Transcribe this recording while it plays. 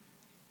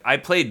I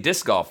played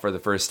disc golf for the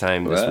first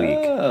time this week.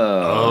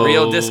 Oh,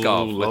 Real disc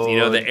golf with,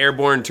 Lord. the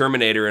airborne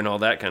Terminator and all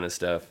that kind of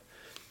stuff.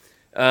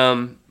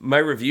 My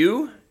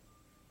review,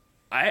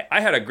 I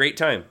had a great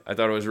time. I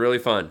thought it was really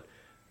fun.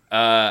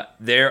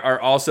 There are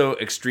also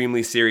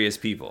extremely serious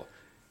people.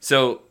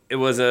 So it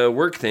was a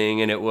work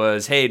thing, and it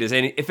was, hey,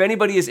 if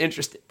anybody is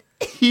interested,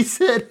 he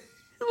sent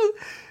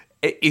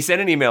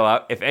an email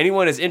out. If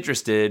anyone is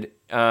interested,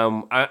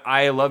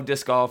 I love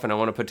disc golf, and I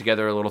want to put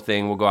together a little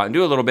thing. We'll go out and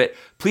do a little bit.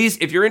 Please,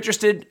 if you're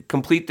interested,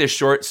 complete this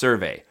short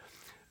survey.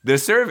 The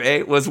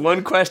survey was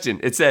one question.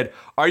 It said,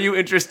 are you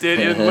interested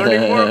in learning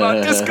more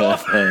about disc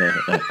golf?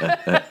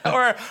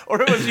 or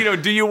it was,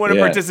 do you want to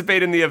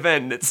participate in the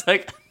event? And it's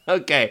like,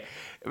 okay,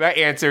 my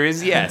answer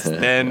is yes.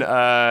 Then,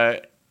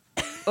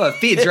 well, it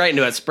feeds right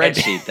into a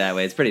spreadsheet that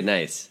way. It's pretty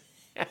nice.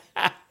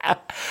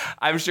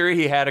 I'm sure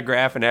he had a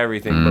graph and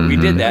everything, but we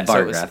did that.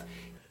 Bar graph.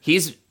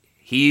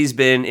 He's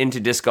been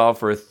into disc golf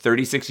for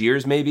 36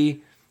 years,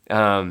 maybe.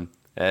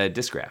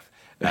 Disc graph.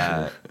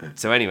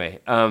 So anyway,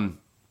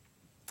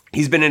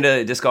 he's been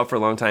into disc golf for a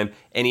long time,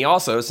 and he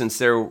also, since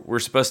there were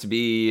supposed to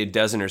be a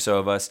dozen or so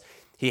of us,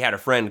 he had a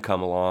friend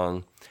come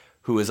along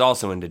who is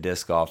also into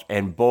disc golf,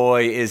 and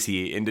boy, is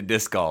he into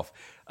disc golf.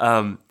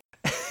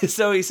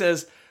 So he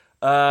says,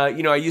 I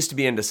used to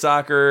be into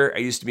soccer, I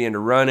used to be into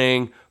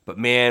running, but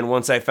man,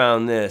 once I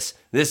found this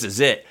is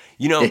it.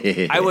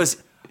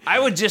 I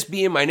would just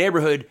be in my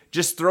neighborhood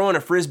just throwing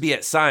a Frisbee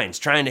at signs,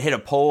 trying to hit a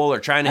pole or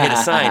trying to hit a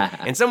sign,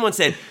 and someone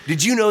said,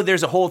 did you know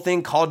there's a whole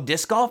thing called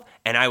disc golf?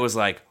 And I was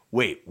like,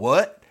 wait,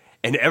 what?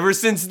 And ever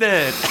since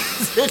then...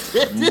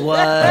 What?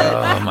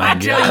 Oh, my I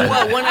God. tell you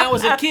what, when I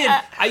was a kid,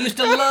 I used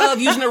to love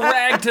using a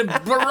rag to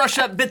brush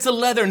up bits of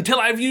leather until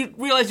I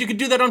realized you could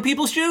do that on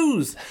people's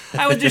shoes.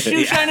 I was just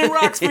shoe shining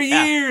rocks for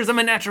years. I'm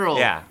a natural.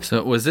 Yeah.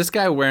 So was this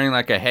guy wearing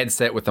like a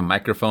headset with a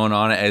microphone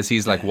on it as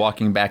he's like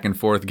walking back and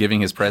forth giving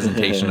his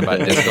presentation about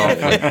disc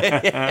golf?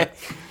 Like,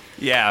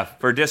 Yeah,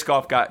 for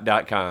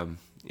discgolf.com.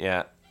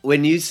 Yeah.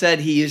 When you said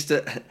he used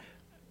to,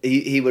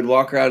 he would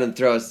walk around and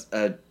throw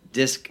a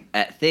disc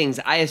at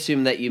things, I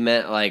assumed that you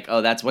meant like,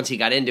 oh, that's once he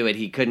got into it,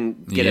 he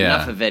couldn't get Yeah.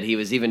 enough of it. He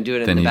was even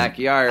doing it Then in the he's-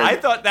 backyard. I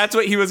thought that's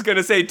what he was going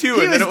to say, too.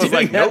 He And then it was was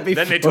like, doing that nope.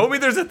 Then they before. told me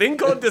there's a thing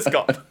called disc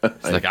golf.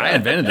 it's like I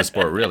invented the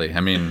sport, really.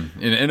 I mean,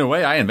 in a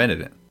way, I invented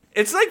it.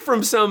 It's like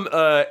from some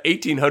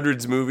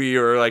 1800s movie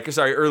or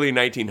early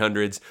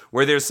 1900s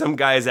where there's some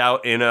guys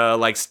out in a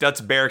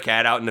Stutz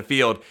Bearcat out in the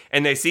field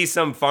and they see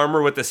some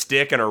farmer with a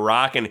stick and a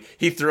rock and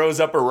he throws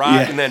up a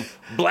rock and then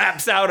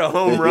blaps out a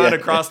home run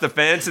across the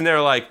fence and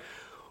they're like,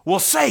 well,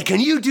 say,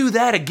 can you do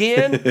that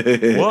again?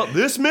 What,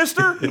 this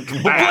mister?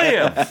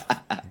 Bam!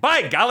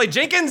 By golly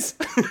Jenkins!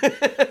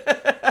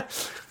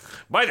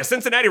 Why, the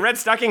Cincinnati Red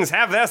Stockings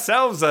have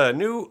themselves a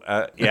new,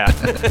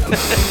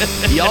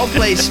 Y'all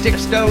play stick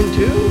stone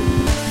too?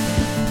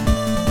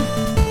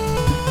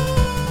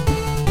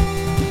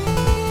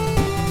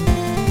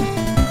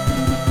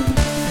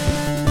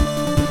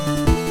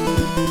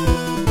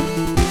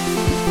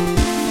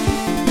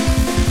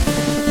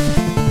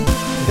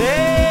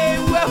 Hey,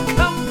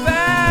 welcome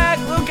back,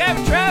 Luke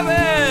and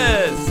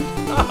Travis!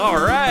 All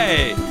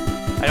right.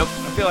 I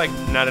feel like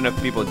not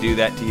enough people do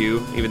that to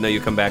you, even though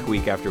you come back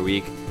week after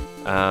week.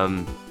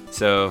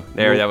 So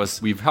there, that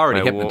was. We've already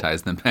my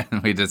hypnotized them, man.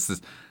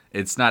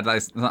 It's not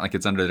like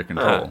it's under their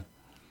control.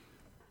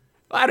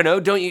 I don't know.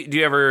 Do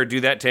you ever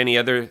do that to any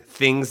other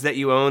things that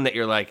you own that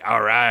you're like,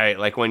 all right,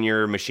 like when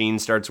your machine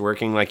starts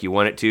working like you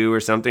want it to or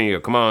something, you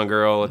go, come on,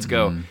 girl, let's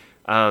go.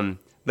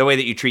 The way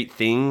that you treat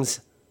things,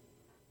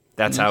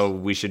 that's how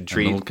we should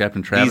treat Little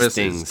Captain Travis these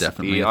things, is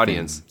definitely the a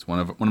audience. thing. It's one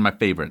of my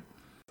favorite.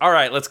 All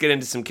right, let's get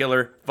into some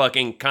killer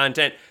fucking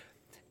content.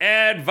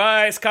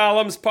 Advice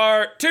columns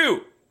part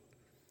 2.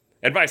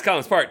 Advice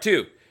columns part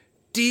 2.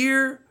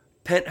 Dear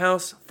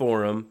Penthouse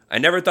Forum, I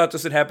never thought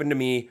this would happen to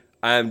me.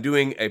 I'm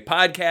doing a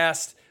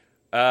podcast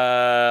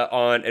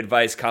on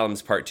Advice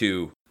columns part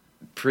 2.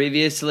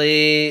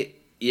 Previously,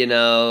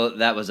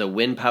 that was a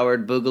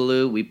wind-powered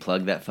boogaloo. We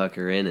plugged that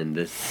fucker in, and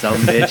this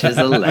sumbitch is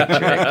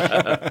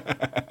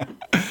electric.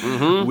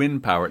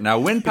 Wind power. Now,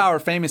 wind power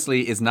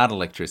famously is not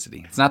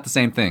electricity. It's not the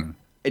same thing.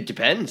 It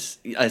depends.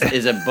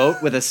 Is a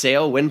boat with a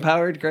sail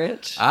wind-powered,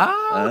 Grant?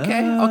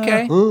 Okay.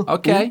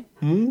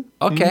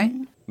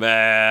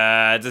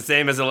 It's the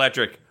same as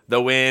electric. The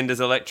wind is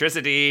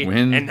electricity.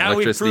 Wind, and now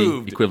we've electricity,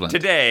 proved equivalent.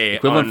 today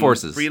Equivalent on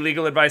forces. Free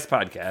Legal Advice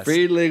Podcast.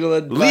 Free legal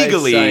advice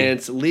Legally.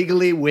 science.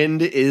 Legally,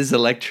 wind is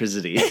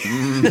electricity.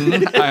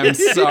 I'm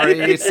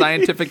sorry,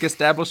 scientific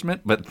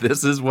establishment, but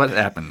this is what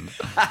happened.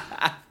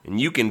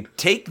 And you can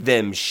take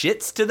them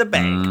shits to the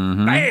bank.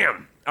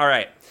 Bam! All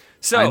right.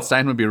 So,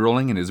 Einstein would be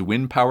rolling in his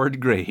wind-powered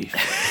grave.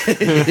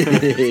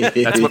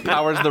 That's what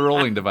powers the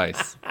rolling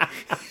device.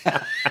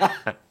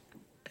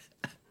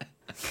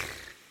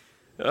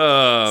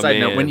 Side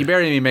note, when you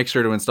bury me, make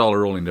sure to install a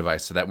rolling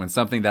device so that when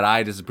something that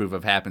I disapprove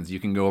of happens, you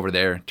can go over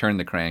there, turn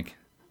the crank,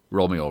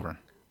 roll me over.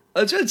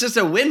 It's just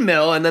a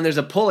windmill, and then there's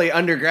a pulley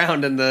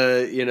underground in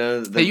the,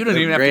 the Hey, you don't the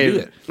even grave.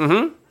 have to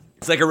do it.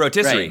 it's like a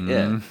rotisserie.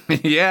 Right, yeah.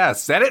 Yeah,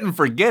 set it and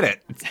forget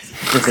it.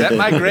 Set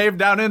my grave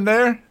down in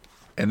there,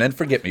 And then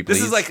forget me, please.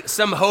 This is like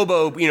some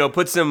hobo,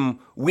 puts some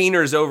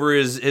wieners over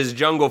his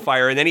jungle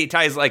fire, and then he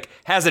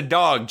has a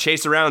dog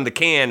chase around the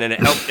can, and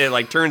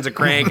it turns a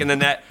crank, and then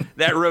that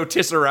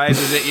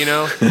rotisserizes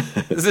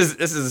it. This is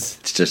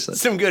It's just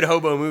some good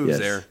hobo moves Yes.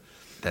 there.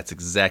 That's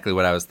exactly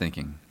what I was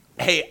thinking.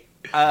 Hey,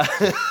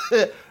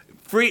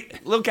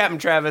 little Captain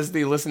Travis,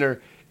 the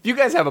listener. If you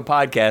guys have a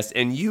podcast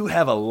and you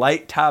have a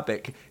light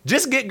topic,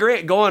 just get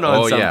Grant going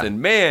on something. Yeah.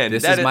 Man,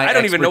 This is my I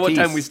don't even know what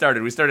expertise. time we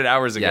started. We started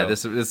hours ago. Yeah,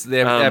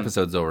 the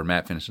episode's over.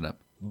 Matt, finish it up.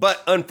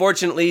 But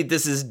unfortunately,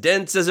 this is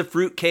dense as a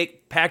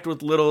fruitcake, packed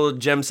with little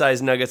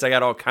gem-sized nuggets. I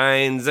got all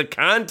kinds of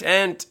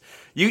content.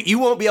 You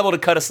won't be able to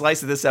cut a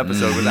slice of this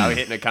episode without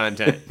hitting a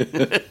content.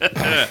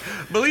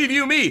 Believe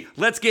you me,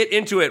 let's get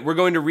into it. We're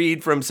going to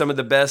read from some of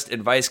the best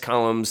advice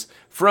columns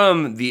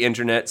from the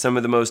internet, some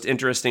of the most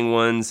interesting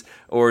ones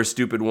or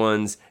stupid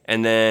ones.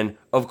 And then,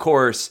 of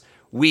course,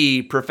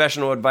 we,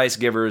 professional advice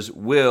givers,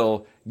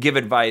 will give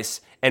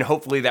advice, and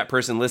hopefully that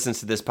person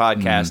listens to this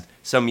podcast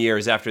some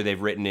years after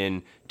they've written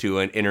in to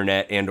an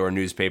internet and or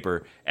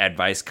newspaper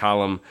advice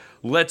column.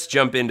 Let's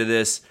jump into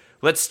this.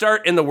 Let's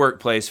start in the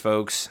workplace,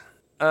 folks.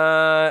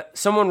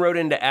 Someone wrote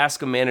into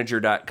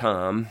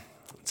askamanager.com.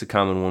 It's a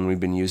common one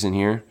we've been using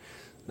here.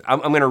 I'm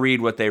going to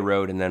read what they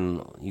wrote, and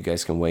then you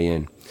guys can weigh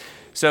in.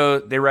 So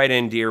they write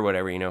in, dear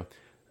whatever,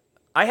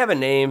 I have a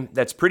name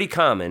that's pretty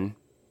common,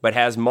 but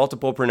has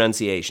multiple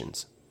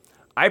pronunciations.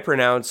 I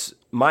pronounce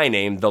my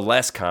name the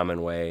less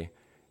common way,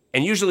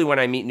 and usually when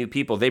I meet new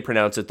people, they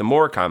pronounce it the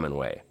more common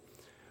way.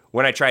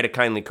 When I try to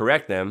kindly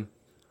correct them,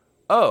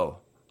 I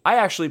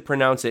actually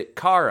pronounce it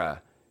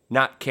Kara,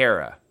 not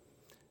Kara.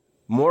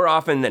 More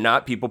often than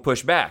not, people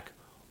push back.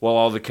 Well,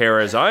 all the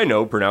Karas I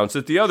know pronounce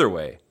it the other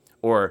way.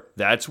 Or,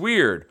 that's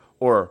weird.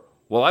 Or,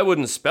 well, I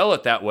wouldn't spell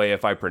it that way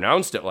if I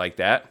pronounced it like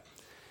that.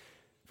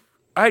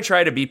 I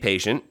try to be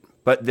patient,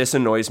 but this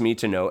annoys me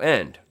to no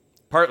end.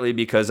 Partly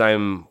because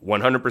I'm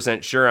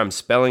 100% sure I'm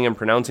spelling and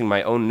pronouncing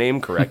my own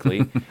name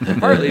correctly.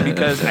 Partly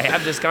because I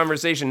have this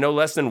conversation no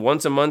less than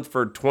once a month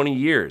for 20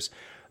 years.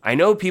 I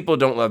know people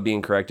don't love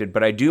being corrected,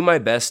 but I do my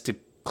best to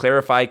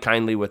clarify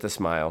kindly with a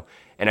smile.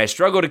 And I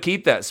struggle to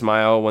keep that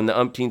smile when the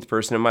umpteenth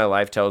person in my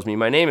life tells me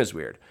my name is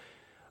weird.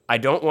 I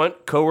don't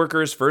want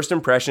coworkers' first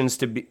impressions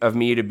of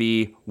me to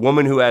be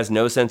woman who has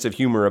no sense of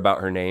humor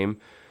about her name.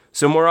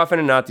 So more often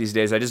than not these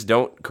days, I just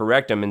don't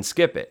correct them and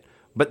skip it.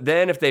 But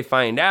then if they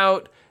find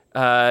out,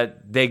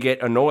 they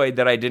get annoyed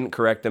that I didn't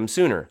correct them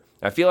sooner.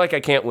 I feel like I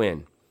can't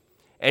win.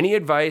 Any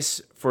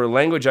advice for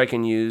language I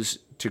can use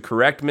to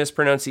correct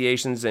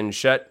mispronunciations and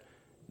shut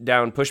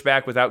down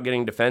pushback without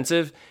getting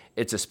defensive?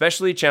 It's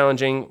especially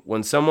challenging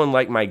when someone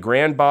like my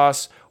grand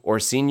boss or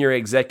senior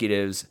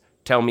executives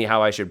tell me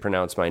how I should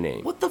pronounce my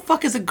name. What the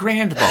fuck is a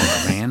grand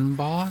boss? Grand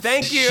boss?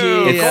 Thank you,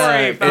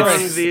 Jeez.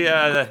 Corey.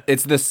 Yeah,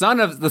 It's the son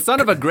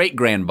of a great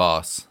grand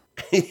boss.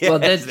 Well,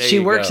 there she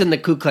you works go. in the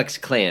Ku Klux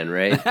Klan,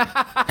 right?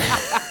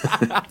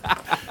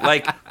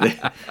 Like,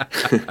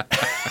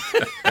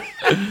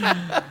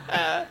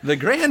 The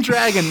Grand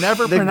Dragon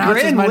never The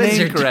pronounces Grand my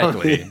Wizard name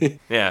correctly.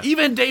 yeah.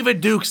 Even David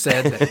Duke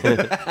said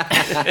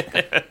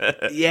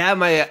that. Yeah,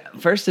 my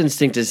first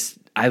instinct is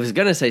I was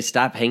gonna say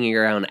stop hanging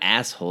around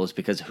assholes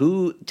because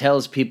who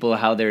tells people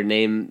how their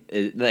name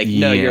is? Like,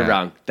 no, you're Yeah.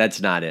 wrong.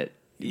 That's not it.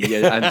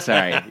 I'm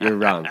sorry, you're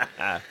wrong.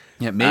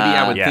 Yeah, maybe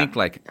I would Yeah. think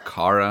like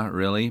Kara,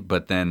 really,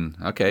 but then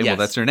okay, well Yes.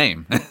 that's her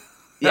name.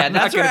 Yeah, I'm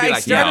not that's gonna where be I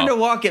like, started no.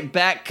 to walk it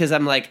back because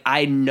I'm like,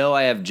 I know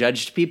I have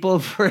judged people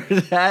for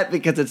that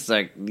because it's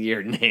like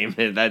your name.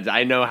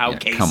 I know how Yeah,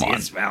 come Casey on.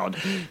 is spelled,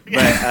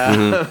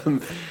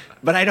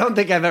 but I don't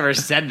think I've ever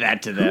said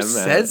that to them. Who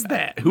says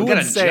that? Who I'm gonna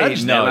would say judge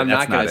them. no? I'm that's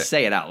not gonna it.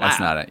 say it out That's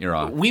loud. not it. You're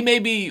wrong. We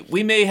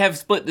may have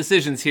split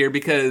decisions here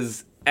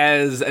because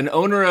as an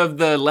owner of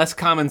the less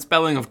common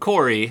spelling of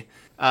Corey,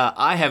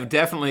 I have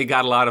definitely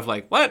got a lot of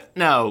like, what?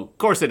 No, of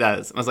course it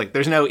does. And I was like,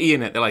 there's no E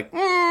in it. They're like,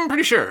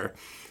 pretty sure.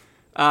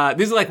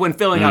 These are like when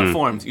filling out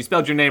forms. You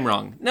spelled your name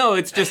wrong. No,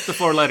 it's just the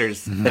 4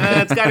 letters.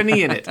 It's got an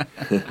E in it.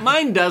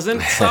 Mine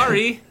doesn't.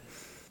 Sorry.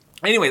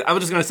 Anyway, I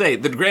was just going to say,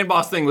 the grand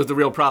boss thing was the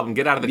real problem.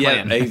 Get out of the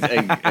Yeah,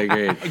 clan. I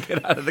agree.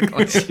 Get out of the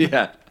clan.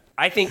 Yeah.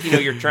 I think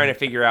you're trying to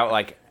figure out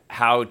like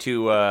how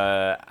to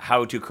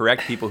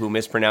correct people who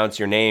mispronounce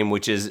your name,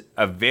 which is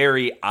a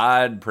very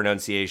odd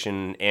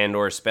pronunciation and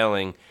or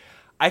spelling.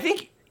 I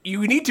think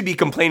you need to be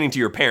complaining to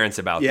your parents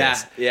about Yeah,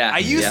 this. yeah, I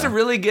used yeah. to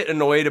really get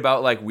annoyed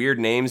about like weird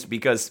names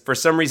because for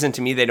some reason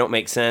to me they don't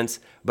make sense.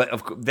 But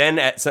then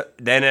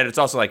it's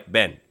also like,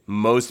 Ben,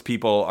 most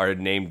people are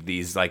named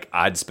these like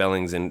odd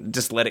spellings and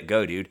just let it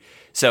go, dude.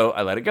 So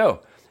I let it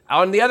go.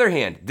 On the other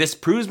hand, this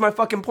proves my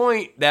fucking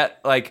point that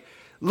like,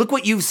 look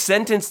what you've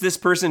sentenced this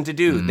person to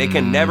do. They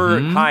can never,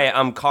 hi,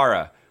 I'm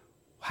Kara.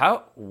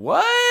 How?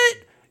 What?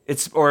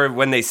 Or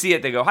when they see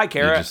it, they go, hi,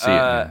 Kara. just see it,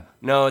 yeah.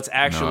 No, it's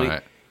actually... No,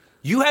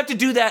 You have to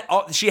do that.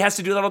 She has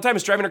to do that all the time.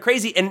 It's driving her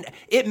crazy, and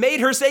it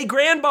made her say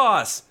grand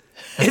boss.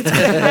 Look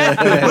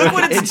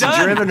what it's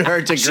done. driven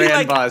her to she,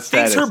 grand boss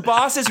thinks status. her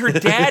boss is her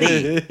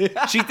daddy.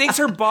 She thinks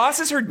her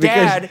boss is her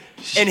dad,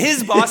 and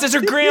his boss is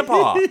her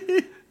grandpa.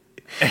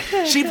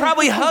 She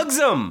probably hugs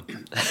him.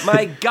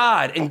 My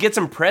God, and gets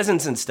him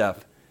presents and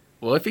stuff.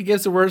 Well, if he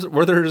gives the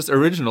Werther's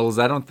originals,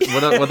 what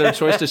other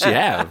choice does she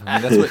have?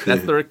 I mean,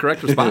 that's the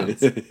correct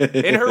response.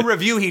 In her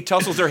review, he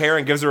tussles her hair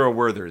and gives her a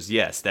Werther's.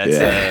 Yes,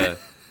 that's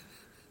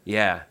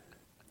yeah.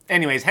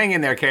 Anyways, hang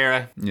in there,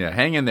 Kara. Yeah,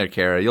 hang in there,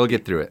 Kara. You'll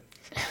get through it.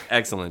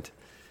 Excellent.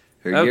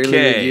 Her yearly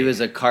Okay. review is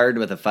a card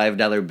with a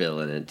 $5 bill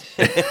in it.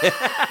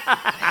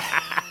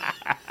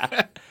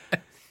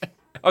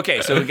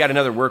 Okay, so we got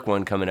another work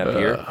one coming up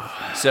here.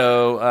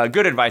 So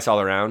good advice all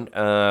around.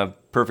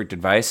 Perfect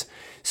advice.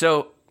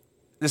 So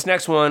this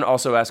next one,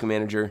 also ask a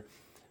manager.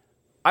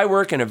 I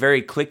work in a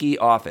very cliquey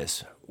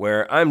office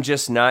where I'm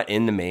just not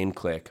in the main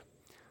clique.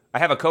 I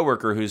have a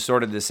coworker who's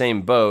sort of the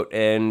same boat,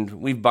 and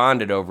we've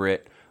bonded over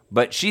it,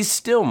 but she's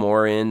still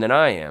more in than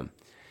I am.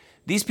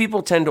 These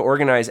people tend to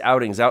organize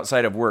outings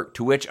outside of work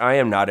to which I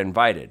am not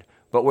invited,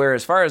 but where,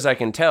 as far as I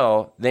can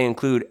tell, they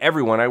include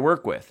everyone I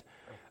work with.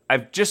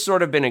 I've just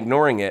sort of been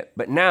ignoring it,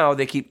 but now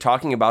they keep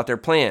talking about their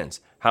plans,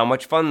 how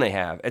much fun they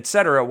have,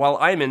 etc., while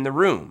I'm in the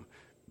room.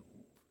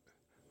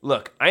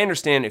 Look, I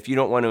understand if you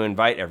don't want to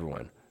invite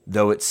everyone,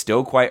 though it's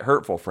still quite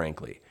hurtful,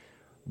 frankly.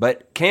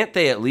 But can't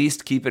they at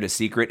least keep it a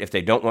secret if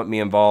they don't want me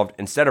involved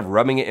instead of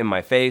rubbing it in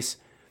my face?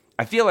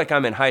 I feel like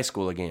I'm in high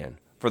school again.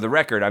 For the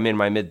record, I'm in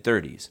my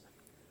mid-30s.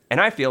 And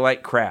I feel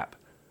like crap.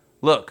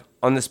 Look,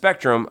 on the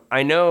spectrum,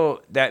 I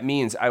know that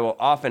means I will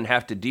often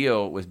have to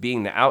deal with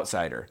being the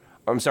outsider.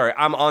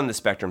 I'm on the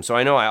spectrum, so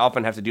I know I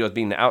often have to deal with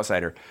being the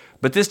outsider.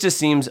 But this just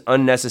seems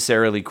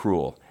unnecessarily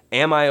cruel.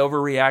 Am I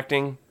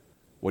overreacting?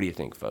 What do you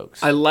think,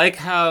 folks? I like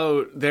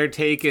how their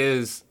take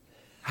is,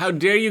 how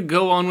dare you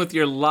go on with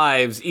your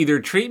lives, either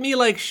treat me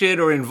like shit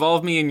or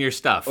involve me in your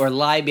stuff. Or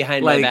lie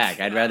behind my back.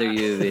 I'd rather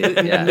you be.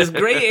 Yeah. This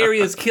gray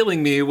area is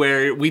killing me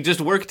where we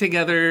just work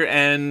together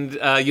and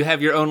you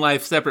have your own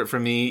life separate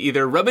from me.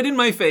 Either rub it in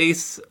my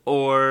face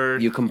or...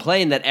 You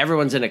complain that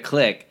everyone's in a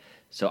clique,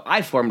 so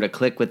I formed a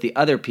clique with the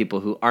other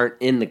people who aren't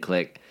in the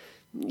clique.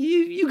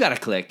 You got a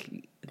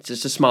clique. It's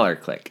just a smaller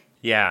clique.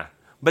 Yeah.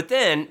 But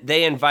then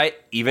they invite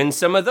even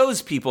some of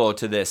those people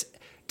to this.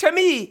 To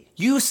me,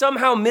 you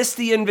somehow missed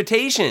the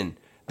invitation.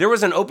 There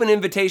was an open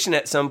invitation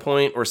at some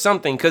point or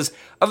something, because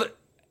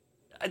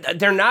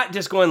they're not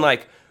just going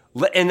like,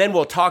 and then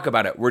we'll talk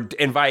about it. We're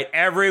invite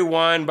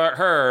everyone but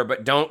her,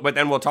 but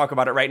then we'll talk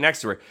about it right next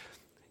to her.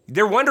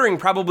 They're wondering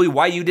probably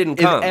why you didn't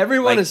come. If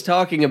everyone is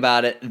talking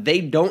about it, they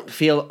don't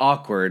feel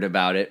awkward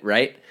about it,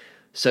 right?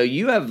 So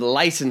you have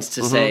license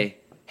to say,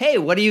 hey,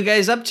 what are you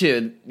guys up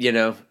to?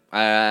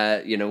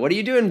 What are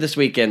you doing this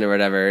weekend or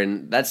whatever?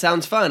 And that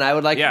sounds fun. I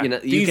would like, you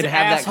These could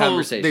have assholes, that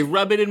conversation. They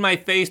rub it in my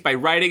face by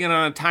writing it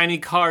on a tiny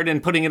card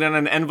and putting it on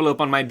an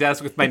envelope on my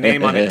desk with my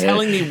name on it,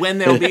 telling me when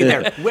they'll be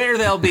there, where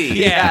they'll be.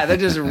 Yeah, they're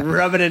just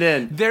rubbing it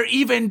in. They're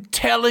even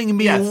telling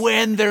me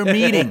when they're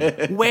meeting,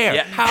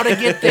 where, how to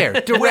get there,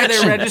 Where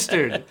they're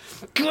registered.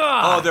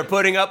 God. Oh, they're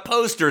putting up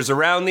posters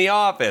around the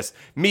office,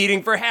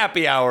 meeting for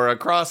happy hour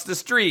across the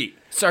street.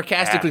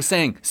 sarcastically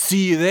saying,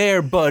 "See you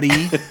there,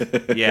 buddy."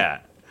 Yeah.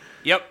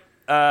 Yep.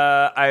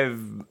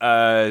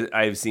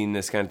 I've seen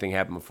this kind of thing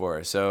happen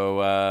before.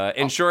 So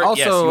in short,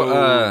 Also,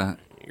 yes,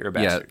 you're a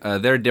bastard. Yeah,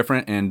 they're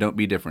different, and don't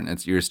be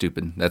different. You're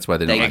stupid. That's why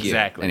they don't Thank like you.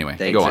 Exactly. Anyway,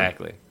 Thank go you. on.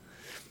 Exactly.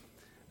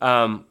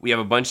 We have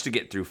a bunch to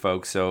get through,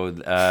 folks.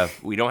 So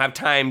we don't have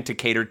time to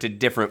cater to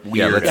different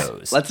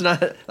weirdos. Let's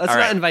not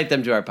right. invite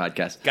them to our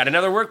podcast. Got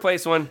another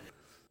workplace one.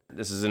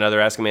 This is another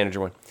Ask a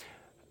Manager one.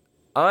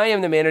 I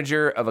am the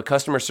manager of a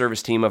customer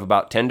service team of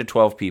about 10 to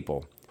 12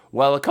 people.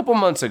 Well, a couple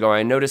months ago,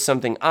 I noticed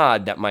something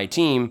odd that my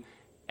team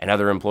and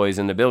other employees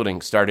in the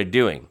building started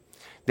doing.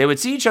 They would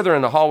see each other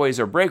in the hallways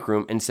or break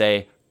room and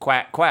say,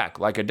 "Quack, quack,"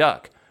 like a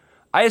duck.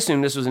 I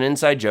assumed this was an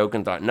inside joke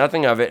and thought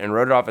nothing of it and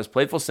wrote it off as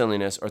playful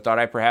silliness, or thought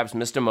I perhaps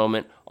missed a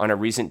moment on a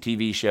recent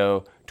TV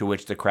show to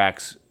which the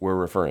cracks were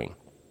referring.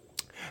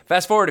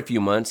 Fast forward a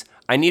few months,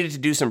 I needed to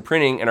do some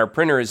printing, and our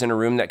printer is in a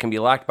room that can be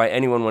locked by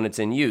anyone when it's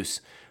in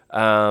use.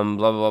 Blah,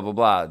 blah, blah, blah,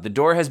 blah. The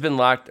door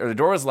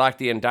was locked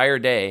the entire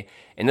day,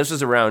 and this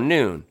was around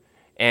noon.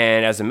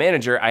 And as a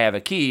manager, I have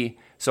a key,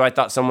 so I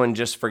thought someone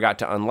just forgot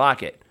to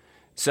unlock it.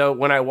 So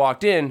when I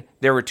walked in,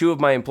 there were two of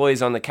my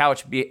employees on the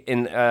couch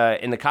in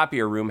the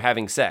copier room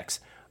having sex.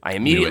 I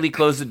immediately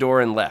closed the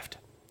door and left.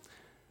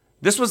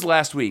 This was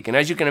last week, and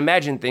as you can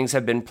imagine, things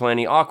have been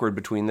plenty awkward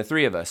between the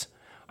three of us.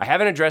 I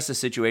haven't addressed the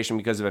situation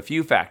because of a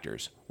few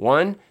factors.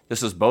 One,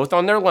 this was both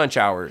on their lunch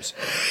hours.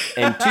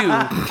 And two,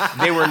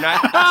 they were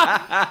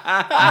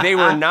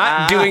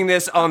not doing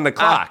this on the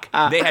clock.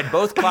 They had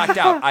both clocked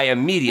out. I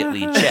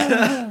immediately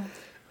checked.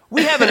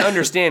 We have an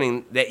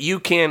understanding that you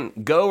can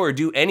go or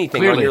do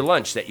anything on your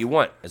lunch that you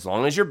want, as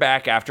long as you're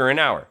back after an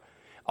hour.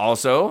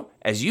 Also,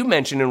 as you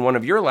mentioned in one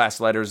of your last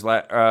letters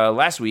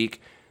last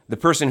week, the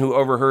person who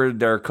overheard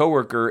their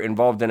coworker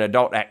involved in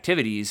adult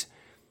activities,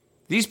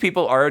 these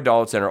people are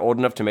adults and are old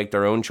enough to make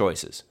their own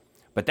choices.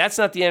 But that's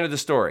not the end of the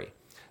story.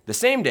 The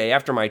same day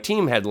after my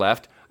team had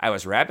left, I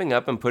was wrapping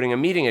up and putting a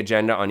meeting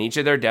agenda on each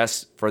of their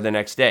desks for the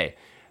next day.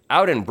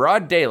 Out in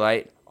broad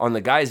daylight, on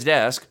the guy's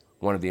desk,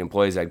 one of the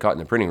employees I'd caught in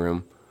the printing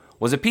room,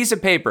 was a piece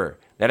of paper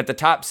that at the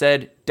top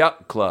said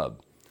Duck Club.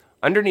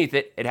 Underneath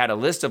it, it had a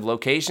list of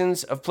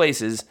locations of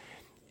places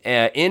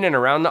in and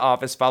around the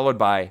office, followed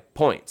by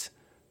points,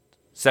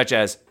 such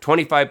as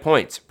 25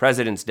 points,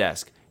 president's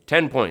desk,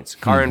 10 points,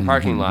 car and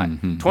parking lot,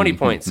 20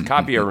 points,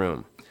 copier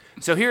room.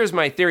 So here's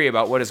my theory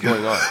about what is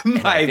going on.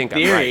 My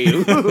theory.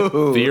 I'm right.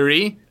 Ooh.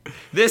 Theory?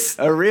 This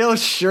A real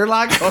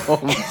Sherlock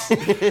Holmes.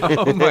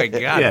 Oh my God,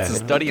 Yeah. it's a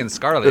study in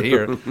Scarlet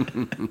here.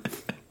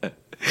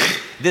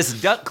 this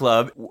Duck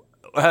Club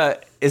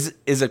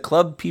is a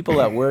club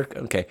people at work,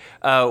 okay,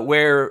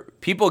 where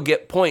people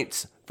get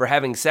points for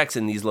having sex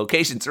in these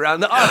locations around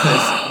the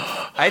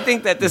office. I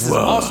think that this is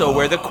also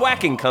where the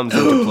quacking comes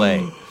into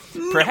play.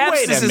 Perhaps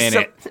Wait this a is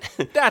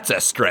minute. That's a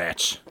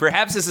stretch.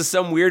 Perhaps this is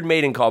some weird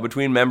mating call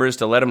between members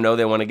to let them know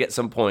they want to get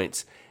some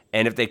points.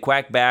 And if they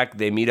quack back,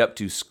 they meet up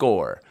to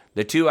score.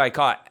 The two I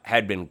caught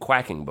had been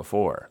quacking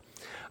before.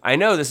 I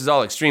know this is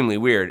all extremely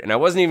weird, and I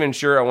wasn't even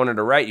sure I wanted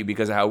to write you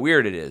because of how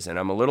weird it is, and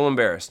I'm a little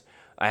embarrassed.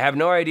 I have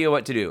no idea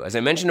what to do. As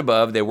I mentioned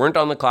above, they weren't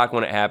on the clock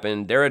when it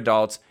happened, they're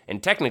adults,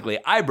 and technically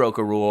I broke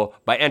a rule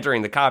by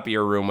entering the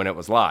copier room when it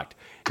was locked.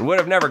 And would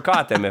have never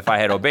caught them if I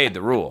had obeyed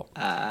the rule.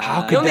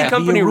 How The only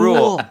company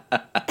rule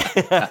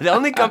the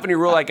only company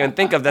rule I can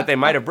think of that they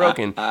might have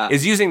broken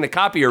is using the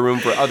copier room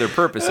for other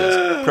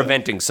purposes,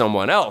 preventing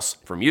someone else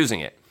from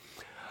using it.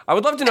 I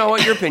would love to know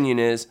what your opinion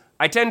is.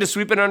 I tend to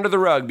sweep it under the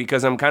rug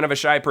because I'm kind of a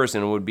shy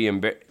person and would be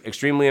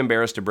extremely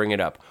embarrassed to bring it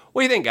up.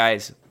 What do you think,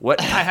 guys?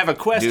 What I have a do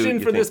question you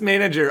for this think?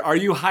 manager. Are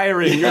you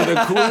hiring? You're the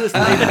coolest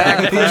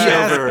laid-back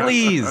pushover.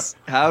 Please.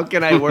 How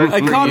can I work I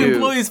for caught you?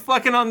 employees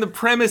fucking on the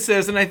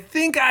premises, and I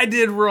think I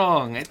did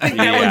wrong. I think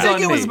that Yeah. one's I on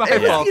think it me. was my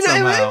fault You know,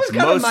 somehow. it was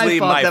kind of my Mostly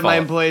fault my that my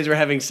fault. employees were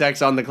having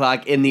sex on the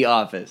clock in the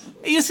office.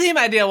 You see,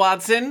 my dear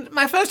Watson,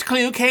 my first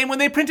clue came when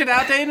they printed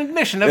out an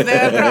admission of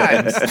their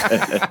crimes.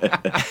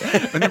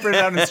 When they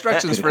printed out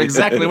instructions for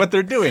exactly what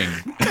they're doing.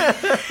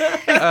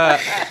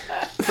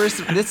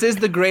 First, this is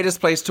the greatest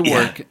place to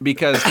work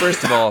because,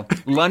 first of all,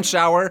 lunch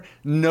hour,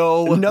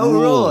 no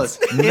rules.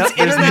 It's there's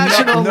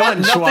international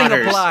lunch nothing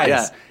waters. applies.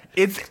 Yeah.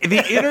 It's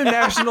the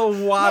international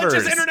waters.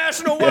 Lunch is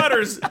international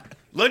waters.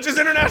 Lunch is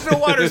international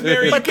waters,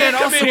 Mary. But You then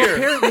can't come also, in here.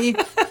 apparently,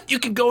 you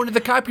can go into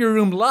the copier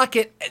room, lock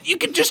it, and you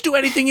can just do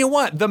anything you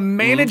want. The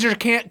manager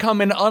can't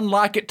come and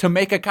unlock it to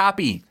make a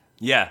copy.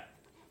 Yeah.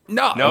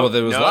 No, No, well,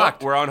 it was no,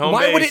 locked. we're on home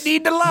Why would base. it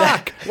need to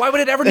lock? Why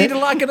would it ever need to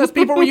lock unless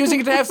people were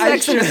using it to have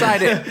sex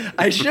inside it?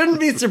 I shouldn't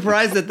be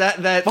surprised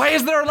that Why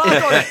is there a lock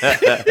on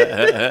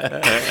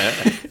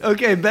it?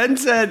 Okay, Ben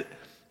said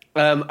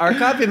our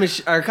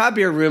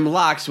copier room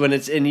locks when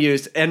it's in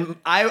use, and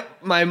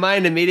my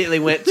mind immediately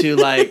went to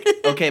like,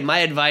 okay, my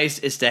advice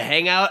is to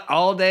hang out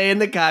all day in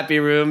the copy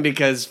room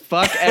because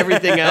fuck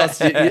everything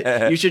else.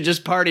 You should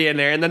just party in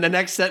there. And then the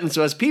next sentence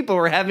was people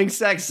were having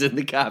sex in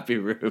the copy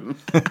room.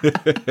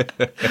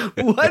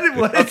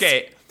 What?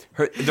 Okay.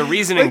 The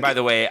reasoning, by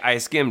the way, I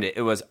skimmed it.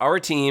 It was our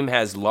team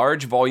has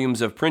large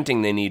volumes of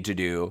printing they need to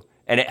do,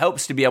 and it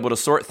helps to be able to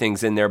sort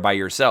things in there by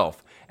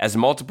yourself, as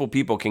multiple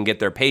people can get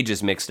their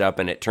pages mixed up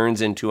and it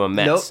turns into a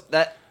mess.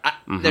 Nope.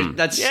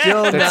 That's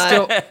still not. That's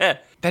still,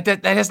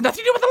 that has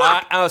nothing to do with the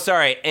lock. Oh,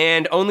 sorry.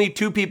 And only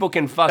two people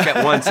can fuck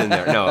at once in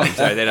there. No, I'm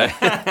sorry. They don't.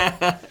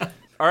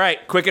 All right,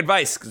 quick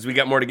advice, because we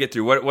got more to get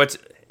through. What's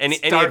any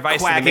Start advice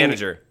to the quacking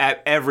manager?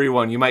 at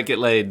everyone. You might get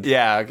laid.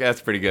 Yeah, okay,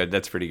 that's pretty good.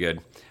 That's pretty good.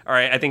 All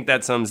right, I think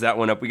that sums that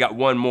one up. We got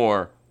one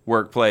more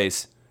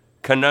workplace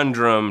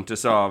conundrum to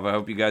solve. I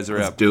hope you guys are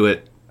up. Do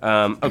it.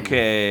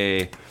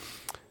 Okay.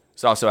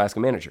 So also ask a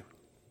manager.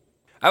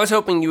 I was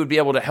hoping you would be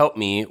able to help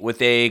me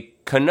with a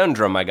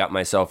conundrum I got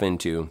myself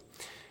into.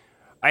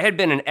 I had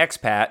been an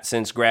expat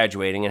since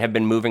graduating and have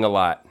been moving a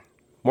lot.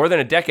 More than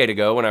a decade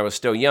ago, when I was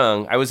still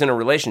young, I was in a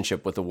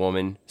relationship with a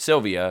woman,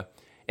 Sylvia,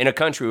 in a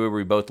country where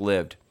we both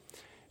lived.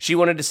 She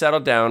wanted to settle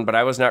down, but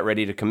I was not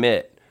ready to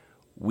commit.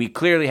 We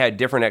clearly had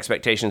different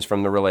expectations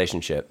from the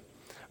relationship.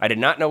 I did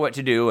not know what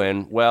to do,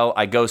 and, well,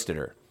 I ghosted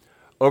her.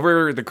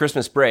 Over the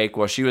Christmas break,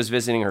 while she was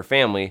visiting her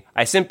family,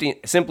 I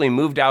simply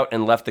moved out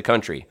and left the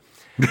country.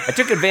 I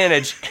took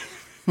advantage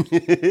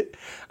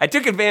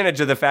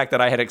of the fact that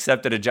I had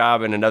accepted a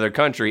job in another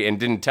country and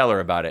didn't tell her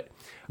about it.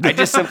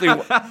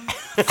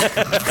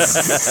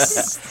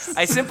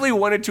 I simply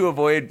wanted to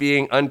avoid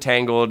being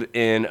untangled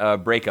in a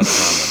breakup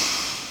drama.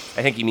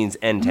 I think he means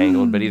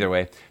entangled, but either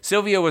way.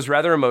 Sylvia was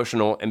rather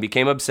emotional and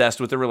became obsessed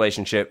with the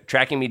relationship,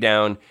 tracking me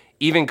down,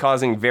 even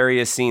causing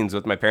various scenes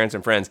with my parents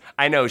and friends.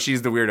 I know,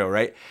 she's the weirdo,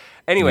 right?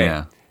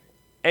 Anyway,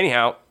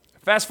 Anyhow,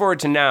 fast forward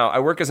to now, I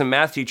work as a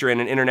math teacher in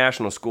an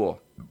international school.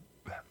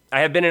 I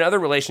have been in other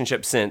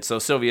relationships since, so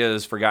Sylvia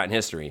has forgotten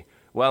history.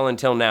 Well,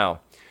 until now.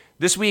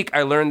 This week,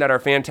 I learned that our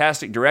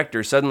fantastic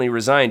director suddenly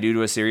resigned due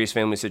to a serious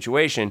family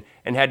situation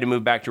and had to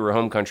move back to her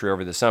home country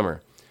over the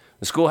summer.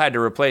 The school had to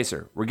replace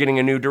her. We're getting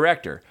a new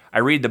director. I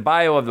read the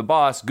bio of the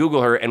boss,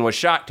 Google her, and was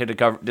shocked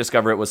to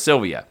discover it was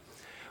Sylvia.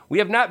 We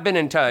have not been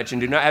in touch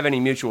and do not have any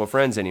mutual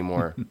friends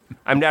anymore.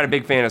 I'm not a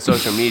big fan of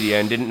social media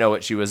and didn't know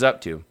what she was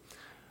up to.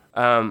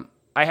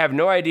 I have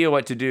no idea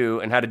what to do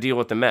and how to deal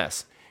with the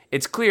mess.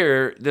 It's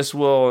clear this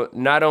will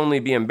not only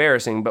be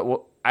embarrassing,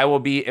 but I will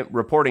be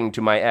reporting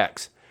to my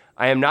ex.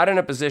 I am not in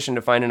a position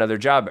to find another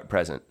job at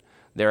present.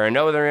 There are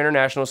no other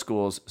international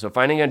schools, so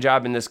finding a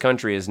job in this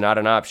country is not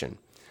an option.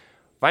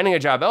 Finding a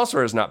job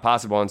elsewhere is not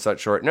possible on such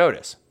short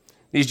notice.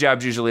 These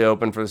jobs usually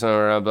open for the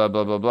summer, blah,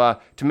 blah, blah, blah.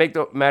 To make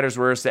matters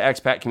worse, the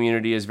expat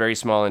community is very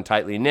small and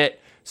tightly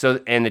knit,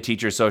 and the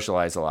teachers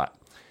socialize a lot.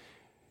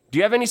 Do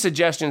you have any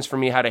suggestions for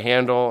me how to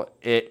handle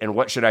it, and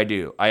what should I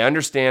do? I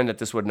understand that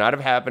this would not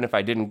have happened if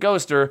I didn't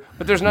ghost her,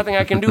 but there's nothing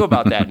I can do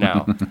about that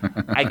now.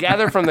 I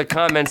gather from the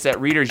comments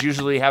that readers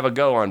usually have a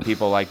go on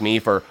people like me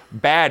for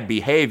bad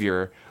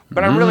behavior,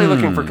 but I'm really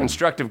looking for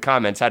constructive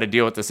comments how to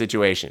deal with the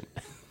situation.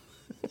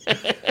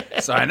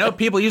 So I know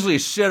people usually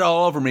shit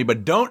all over me,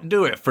 but don't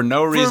do it for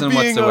no reason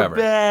whatsoever. A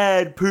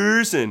bad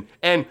person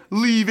and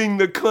leaving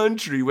the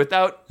country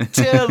without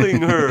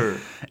telling her.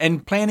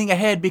 And planning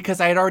ahead because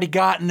I had already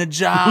gotten a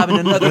job in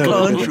another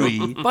country.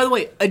 By the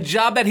way, a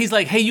job that he's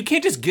like, hey, you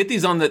can't just get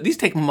these these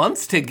take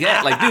months to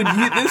get. Like, dude,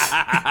 this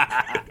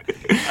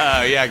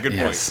Yeah, good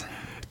point.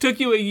 took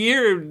you a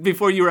year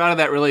before you were out of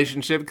that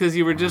relationship because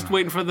you were just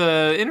waiting for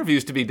the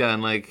interviews to be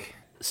done. Like,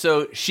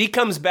 So she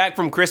comes back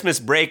from Christmas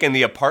break and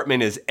the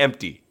apartment is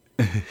empty.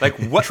 Like,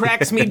 what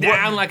tracks me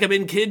down like I've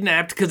been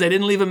kidnapped because I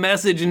didn't leave a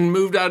message and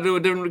moved out to a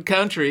different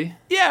country.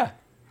 Yeah.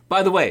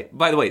 By the way,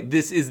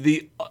 this is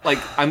the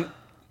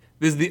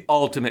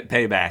ultimate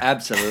payback.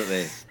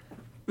 Absolutely.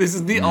 This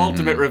is the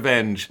ultimate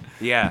revenge.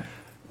 Yeah.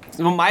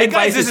 So my Hey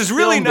advice guys, this is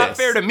really film not this.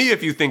 fair to me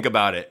if you think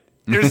about it.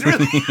 There's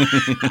really,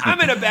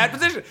 I'm in a bad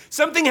position.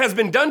 Something has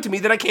been done to me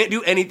that I can't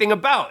do anything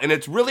about, and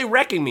it's really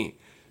wrecking me.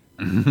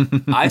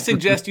 I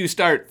suggest you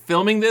start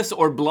filming this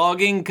or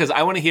blogging because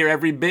I want to hear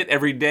every bit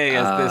every day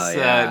as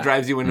this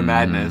drives you into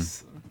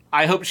madness.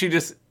 I hope she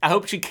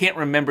can't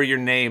remember your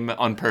name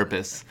on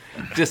purpose.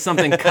 Just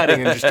something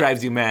cutting and just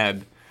drives you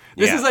mad.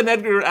 This is an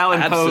Edgar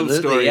Allan Poe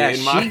story. Yeah, in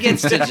she modern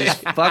gets to day.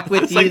 just fuck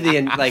with you.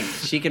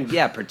 She can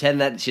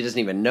pretend that she doesn't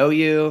even know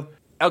you.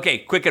 Okay,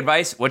 quick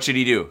advice. What should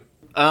he do?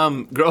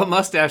 Grow a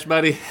mustache,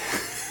 buddy.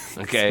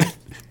 Okay.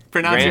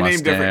 Pronounce your Grand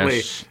name differently.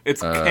 Mustache,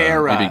 It's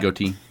Kara. Maybe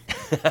goatee.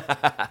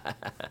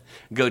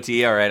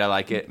 Goatee, all right, I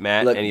like it.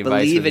 Matt, Look, any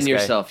advice believe for this in guy?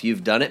 yourself.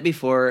 You've done it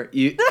before.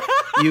 You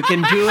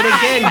can do it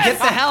again. Get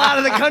the hell out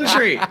of the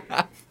country.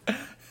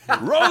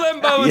 Roll them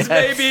bones,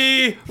 Yes.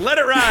 baby. Let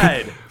it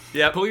ride.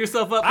 Yep. Pull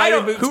yourself up by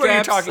your bootstraps. Who are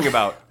you talking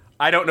about?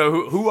 I don't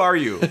know. Who are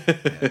you? Act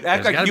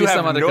like gotta you be have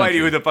some no other idea country.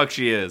 who the fuck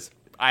she is.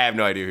 I have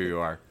no idea who you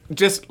are.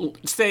 Just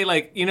say,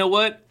 like, you know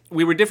what?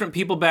 We were different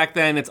people back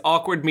then. It's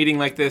awkward meeting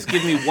like this.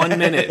 Give me 1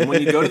 minute. And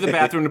when you go to the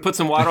bathroom to put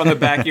some water on the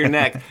back of your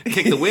neck,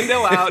 kick the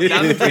window out,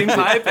 down the drain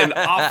pipe, and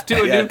off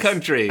to a new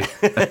country.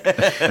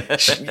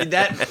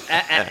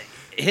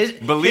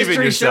 Believe in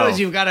History yourself. shows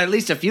you've got at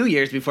least a few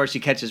years before she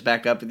catches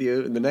back up with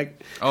you in the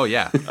neck. Oh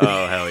yeah.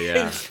 Oh, hell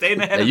yeah. Staying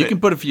ahead Yeah, of you it. can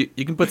put you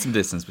can put some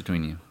distance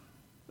between you.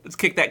 Let's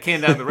kick that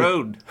can down the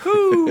road.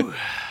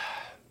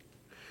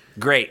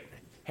 Great.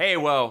 Hey,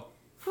 well,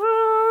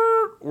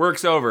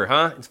 work's over,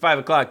 huh? It's 5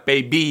 o'clock,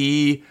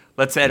 baby.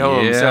 Let's head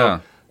home. Yeah.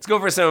 So let's go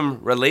for some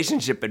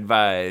relationship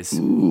advice.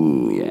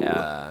 Ooh.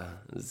 Yeah.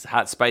 This is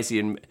hot,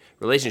 spicy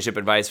relationship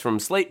advice from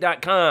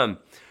Slate.com.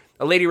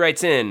 A lady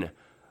writes in,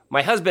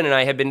 my husband and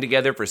I have been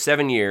together for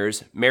 7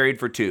 years, married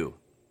for 2.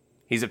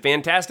 He's a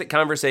fantastic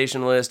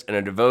conversationalist and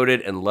a devoted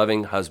and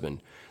loving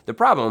husband. The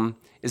problem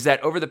is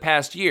that over the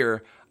past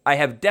year, I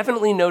have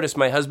definitely noticed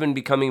my husband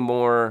becoming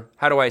more,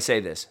 how do I say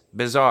this,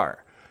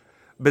 bizarre.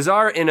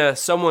 Bizarre in a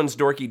someone's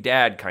dorky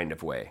dad kind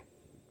of way.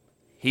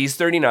 He's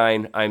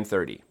 39, I'm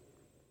 30.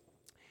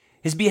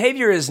 His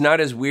behavior is not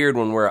as weird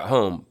when we're at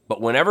home, but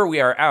whenever we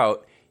are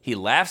out, he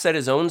laughs at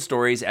his own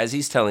stories as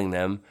he's telling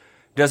them,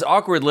 does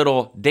awkward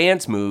little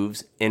dance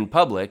moves in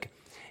public,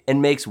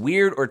 and makes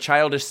weird or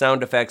childish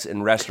sound effects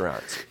in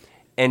restaurants.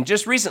 And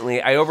just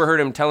recently, I overheard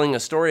him telling a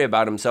story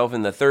about himself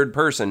in the third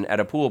person at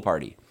a pool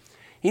party.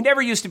 He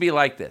never used to be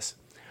like this.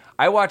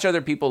 I watch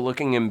other people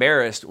looking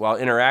embarrassed while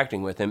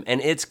interacting with him,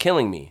 and it's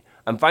killing me.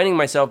 I'm finding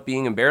myself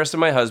being embarrassed of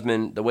my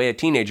husband the way a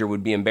teenager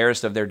would be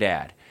embarrassed of their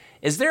dad.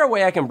 Is there a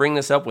way I can bring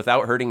this up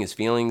without hurting his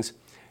feelings?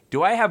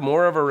 Do I have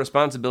more of a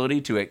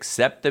responsibility to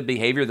accept the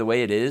behavior the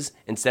way it is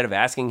instead of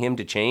asking him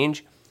to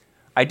change?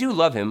 I do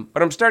love him,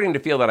 but I'm starting to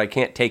feel that I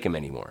can't take him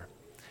anymore.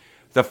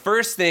 The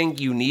first thing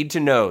you need to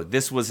know,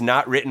 this was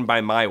not written by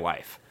my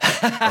wife.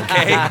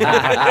 Okay?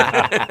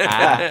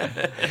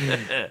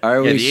 Are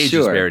Yeah, we the age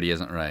sure? disparity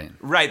isn't right.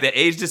 Right, the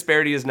age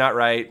disparity is not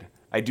right.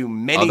 I do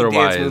many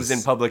Otherwise- dance moves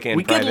in public and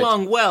We private. get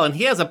along well, and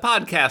he has a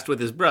podcast with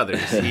his brothers.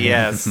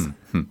 Yes.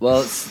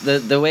 Well, it's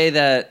the way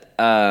that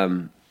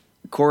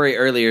Corey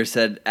earlier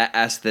said,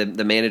 asked the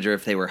manager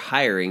if they were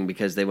hiring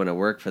because they want to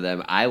work for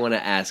them. I want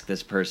to ask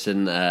this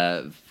person,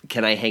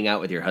 can I hang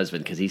out with your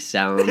husband? Because he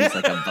sounds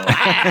like a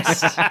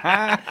blast.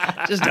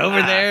 Just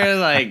over there,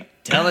 like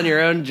telling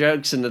your own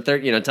jokes in the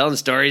third, telling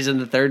stories in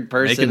the third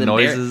person, Making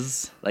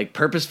noises. like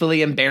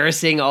purposefully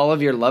embarrassing all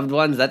of your loved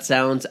ones. That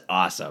sounds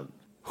awesome.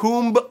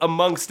 Whom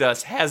amongst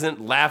us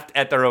hasn't laughed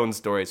at their own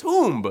stories?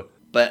 Whom?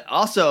 But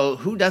also,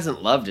 who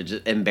doesn't love to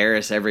just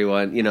embarrass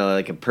everyone?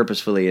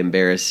 Purposefully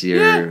embarrass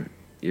your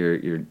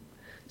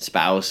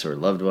spouse or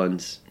loved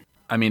ones.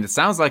 I mean, it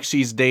sounds like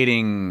she's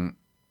dating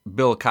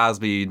Bill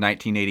Cosby,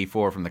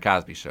 1984 from The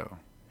Cosby Show.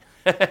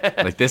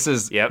 Like, this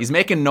is, he's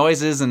making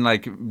noises and,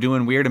 like,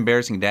 doing weird,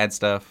 embarrassing dad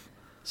stuff.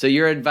 So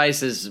your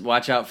advice is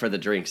watch out for the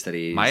drinks that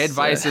he's... My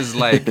advice is,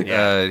 like,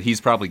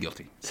 he's probably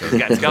guilty. So He's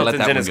got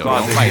skeletons in his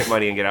closet. Get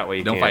money and get out while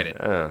you Don't can. fight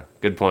it.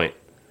 Good point.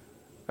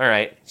 All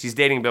right. She's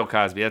dating Bill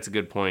Cosby. That's a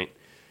good point.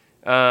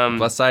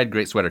 Plus side,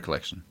 great sweater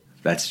collection.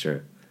 That's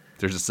true.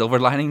 There's a silver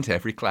lining to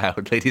every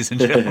cloud, ladies and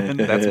gentlemen.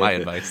 That's my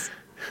advice.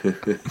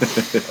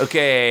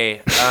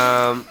 Okay.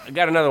 I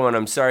got another one.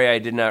 I'm sorry I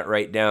did not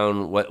write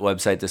down what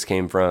website this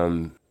came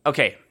from.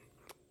 Okay.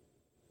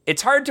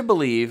 It's hard to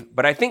believe,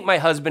 but I think my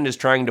husband is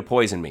trying to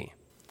poison me.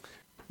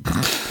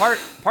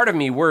 Part of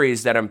me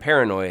worries that I'm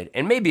paranoid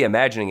and maybe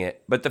imagining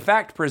it, but the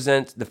facts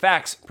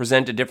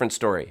present a different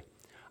story.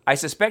 I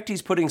suspect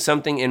he's putting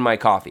something in my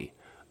coffee.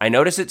 I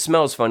notice it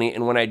smells funny,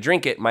 and when I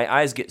drink it, my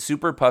eyes get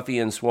super puffy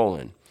and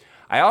swollen.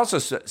 I also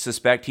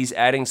suspect he's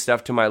adding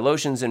stuff to my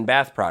lotions and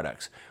bath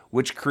products,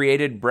 which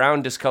created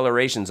brown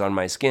discolorations on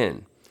my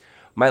skin.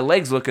 My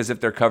legs look as if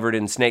they're covered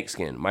in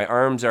snakeskin. My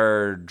arms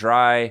are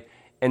dry,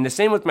 and the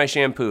same with my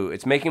shampoo.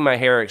 It's making my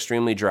hair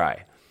extremely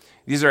dry.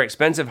 These are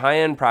expensive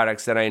high-end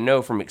products that I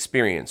know from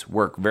experience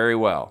work very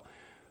well.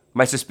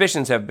 My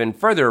suspicions have been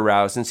further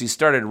aroused since he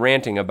started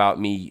ranting about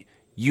me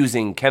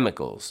using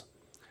chemicals.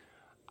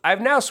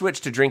 I've now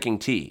switched to drinking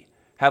tea,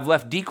 have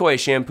left Decoy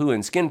shampoo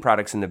and skin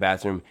products in the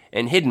bathroom,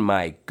 and hidden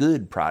my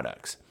good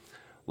products.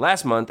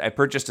 Last month, I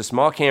purchased a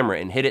small camera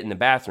and hid it in the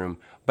bathroom,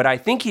 but I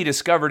think he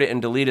discovered it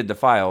and deleted the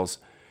files,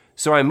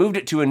 so I moved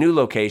it to a new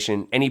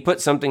location, and he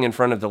put something in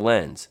front of the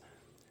lens.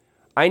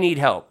 I need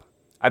help.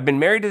 I've been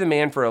married to the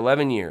man for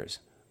 11 years.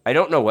 I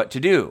don't know what to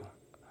do.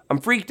 I'm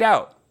freaked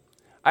out.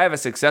 I have a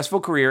successful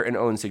career and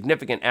own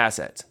significant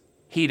assets.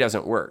 He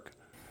doesn't work.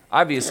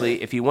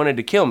 Obviously, if he wanted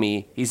to kill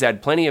me, he's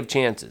had plenty of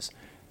chances.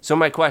 So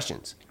my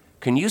questions.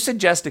 Can you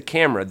suggest a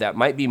camera that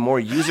might be more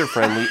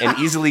user-friendly and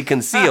easily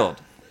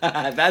concealed?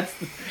 That's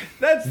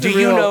Do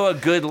you know a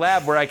good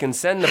lab where I can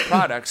send the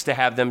products to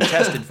have them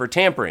tested for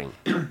tampering?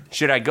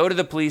 Should I go to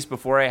the police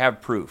before I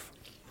have proof?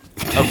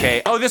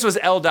 Okay. Oh, this was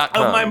L.com.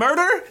 Of my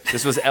murder?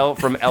 This was L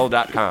from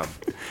L.com.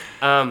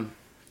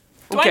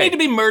 Do I need to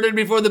be murdered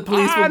before the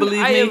police will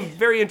believe I me? am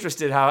very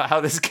interested how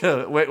this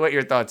goes. What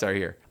your thoughts are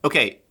here.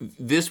 Okay,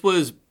 this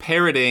was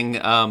parroting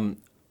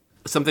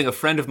something a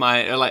friend of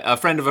mine, like a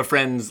friend of a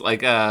friend's,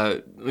 like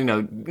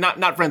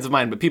not friends of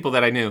mine, but people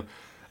that I knew.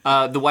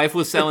 The wife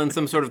was selling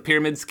some sort of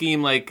pyramid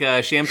scheme, like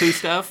shampoo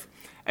stuff,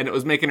 and it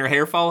was making her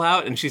hair fall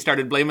out, and she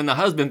started blaming the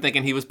husband,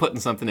 thinking he was putting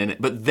something in it.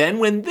 But then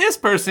when this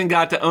person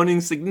got to owning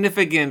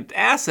significant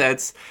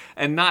assets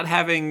and not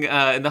having,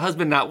 and the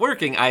husband not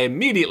working, I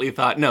immediately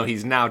thought, no,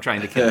 he's now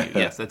trying to kill you.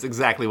 Yes, that's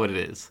exactly what it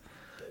is.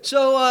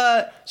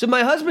 So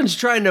my husband's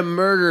trying to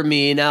murder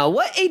me now.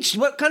 What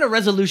kind of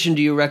resolution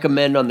do you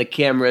recommend on the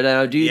camera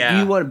now? Do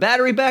you want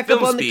battery backup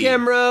Film on the speed.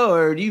 camera,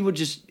 or do you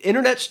just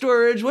internet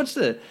storage? What's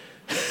the...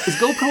 Is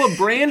GoPro a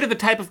brand or the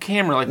type of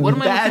camera? Like, what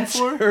am I That's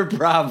looking for? her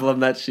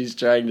problem that she's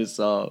trying to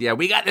solve. Yeah,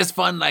 we got this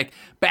fun, like,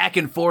 back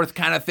and forth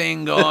kind of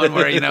thing going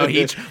where,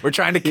 we're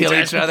trying to kill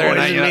tries each to other. And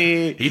poison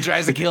me. he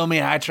tries to kill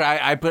me. I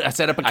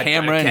set up a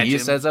camera and he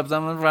sets up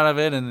something in front of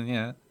it.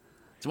 And,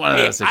 it's one of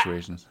those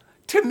situations.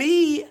 To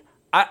me,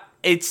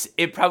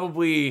 it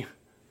probably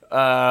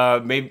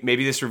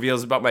maybe this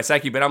reveals about my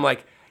psyche, but I'm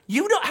like,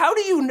 how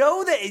do you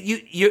know that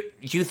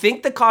you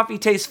think the coffee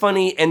tastes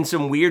funny and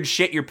some weird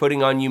shit you're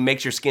putting on you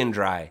makes your skin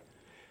dry?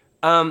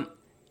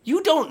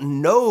 You don't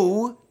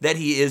know that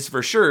he is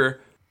for sure.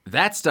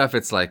 That stuff,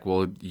 it's like,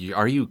 well,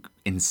 are you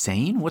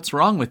insane? What's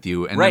wrong with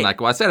you? And Right. then,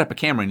 like, well, I set up a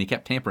camera and he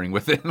kept tampering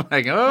with it.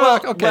 Like,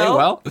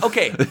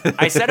 Okay.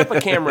 I set up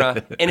a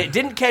camera and it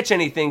didn't catch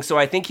anything, so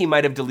I think he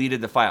might have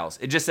deleted the files.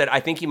 It just said, I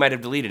think he might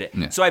have deleted it.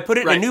 Yeah. So I put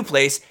it in a new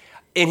place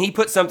and he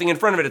put something in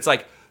front of it. It's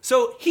like,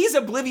 so he's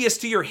oblivious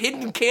to your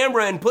hidden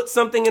camera and put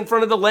something in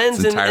front of the lens.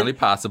 It's entirely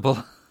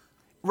possible.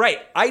 Right.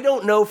 I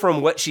don't know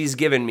from what she's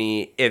given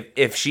me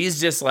if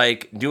she's just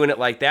like doing it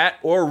like that,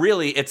 or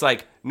really it's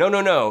like,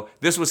 no,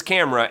 this was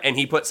camera and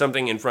he put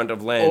something in front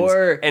of lens.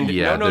 Even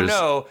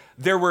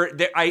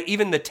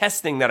the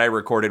test thing that I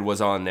recorded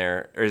was on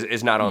there, or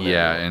is not on there.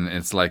 Yeah, and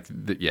it's like,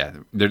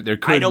 there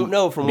could I don't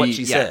know from what be-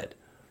 she yeah. said.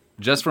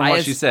 Just from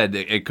what she said,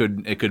 it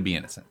could be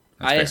innocent.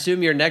 That's I fair.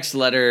 assume your next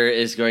letter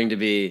is going to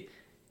be,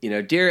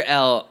 Dear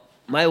L,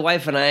 my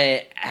wife and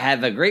I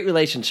have a great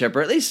relationship,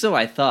 or at least so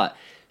I thought.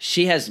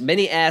 She has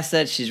many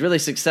assets, she's really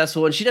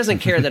successful, and she doesn't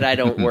care that I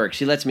don't work.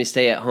 She lets me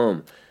stay at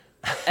home.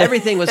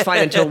 Everything was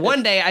fine until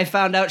one day I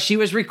found out she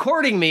was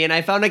recording me, and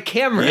I found a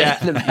camera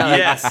in the back.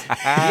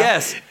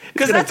 Yes.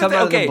 Because gonna that's come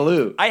out of the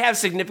blue. I have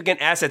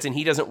significant assets and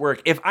he doesn't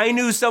work. If I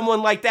knew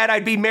someone like that,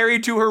 I'd be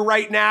married to her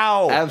right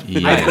now.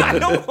 I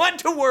don't want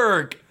to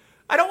work.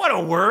 I don't want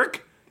to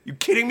work. You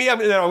kidding me? I'm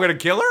going to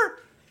kill her?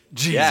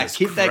 Jesus Yeah,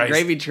 keep that Christ.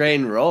 gravy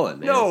train rolling,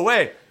 man. No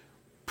way.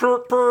 Purr,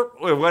 purr,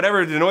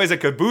 whatever the noise a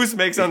caboose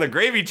makes on the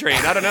gravy train.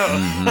 I don't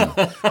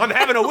know. I'm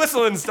having a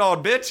whistle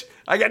installed, bitch.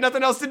 I got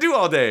nothing else to do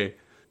all day.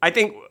 I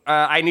think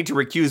I need to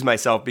recuse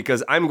myself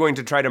because I'm going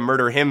to try to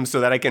murder him so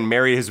that I can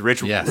marry his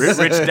rich widow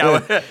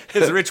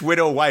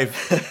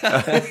wife.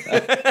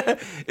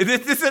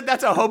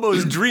 That's a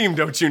hobo's dream,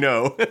 don't you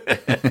know?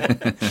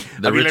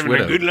 The rich living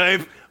widow. a good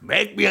life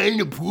back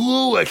behind the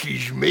pool while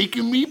she's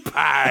making me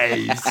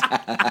pies.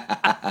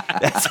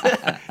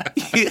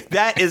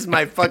 That is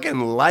my fucking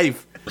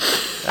life.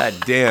 God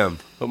damn.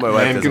 Hope my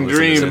wife Man doesn't can listen to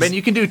dream. this. So, Ben,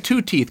 you can do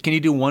 2 teeth. Can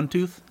you do 1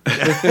 tooth?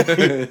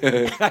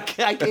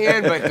 I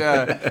can,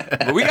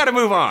 but we got to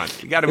move on.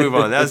 We got to move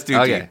on. That was too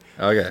deep.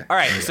 Okay. All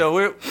right,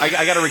 so I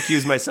got to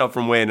recuse myself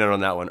from weighing in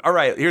on that one. All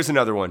right, here's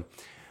another one.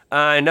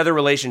 Another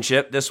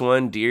relationship. This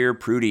one, Dear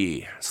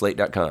Prudy,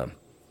 Slate.com.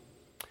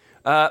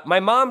 My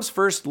mom's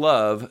first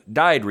love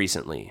died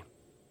recently.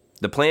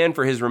 The plan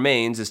for his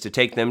remains is to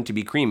take them to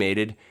be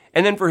cremated,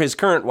 and then for his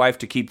current wife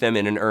to keep them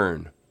in an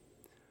urn.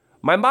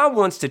 My mom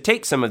wants to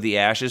take some of the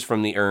ashes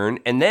from the urn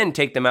and then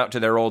take them out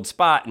to their old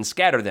spot and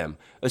scatter them,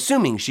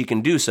 assuming she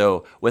can do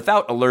so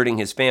without alerting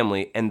his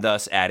family and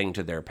thus adding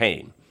to their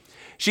pain.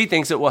 She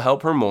thinks it will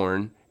help her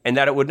mourn and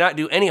that it would not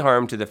do any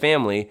harm to the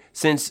family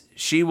since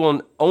she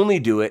will only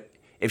do it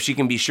if she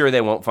can be sure they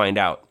won't find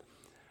out.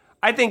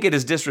 I think it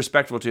is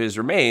disrespectful to his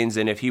remains,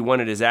 and if he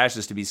wanted his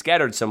ashes to be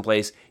scattered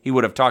someplace, he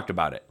would have talked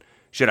about it.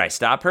 Should I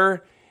stop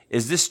her?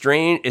 Is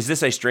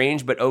this a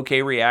strange but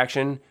okay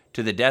reaction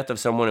to the death of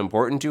someone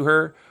important to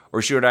her,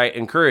 or should I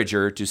encourage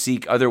her to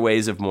seek other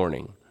ways of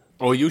mourning?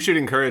 Well, you should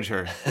encourage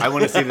her. I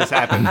want to see this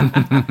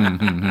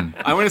happen.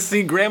 I want to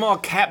see Grandma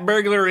cat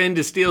burglar in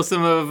to steal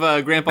some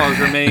of Grandpa's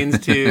remains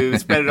to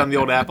spread it on the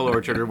old apple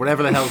orchard or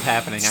whatever the hell's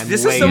happening.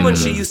 This is someone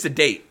she used to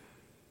date.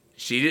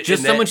 She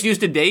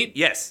used to date?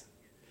 Yes.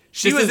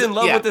 She was in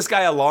love with this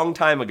guy a long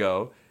time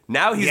ago.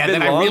 Now he's been long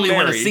married. I really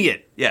want to see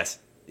it. Yes.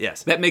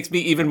 That makes me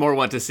even more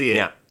want to see it.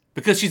 Yeah.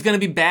 Because she's going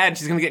to be bad.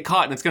 She's going to get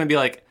caught, and it's going to be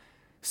like,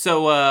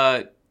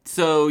 so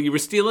you were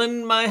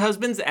stealing my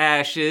husband's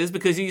ashes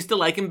because you used to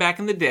like him back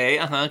in the day.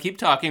 Keep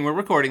talking. We're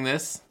recording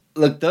this.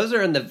 Look, those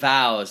are in the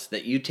vows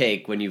that you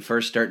take when you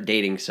first start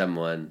dating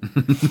someone.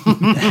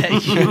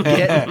 That you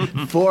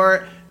get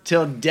for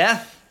till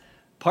death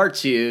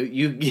parts you.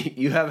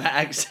 You have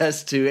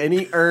access to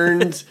any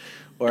urns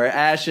or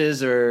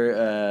ashes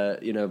or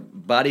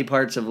body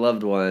parts of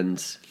loved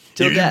ones.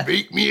 Till death. You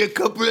bake me a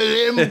couple of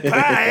them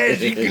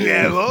pies, you can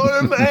have all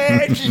of my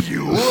ashes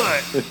you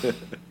want.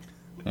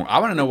 Well, I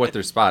want to know what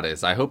their spot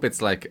is. I hope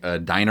it's like a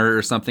diner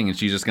or something, and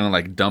she's just gonna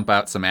like dump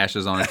out some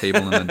ashes on a table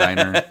in the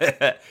diner.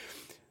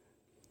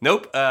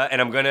 Nope. And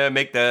I'm gonna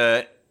make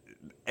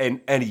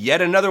and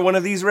yet another one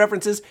of these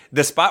references.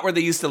 The spot where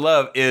they used to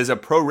love is a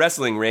pro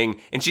wrestling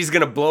ring, and she's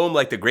gonna blow him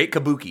like the Great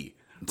Kabuki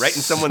right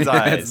in someone's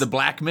eyes. It's the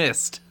Black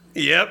Mist.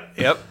 Yep.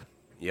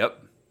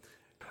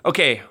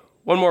 Okay,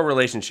 one more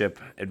relationship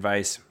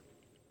advice.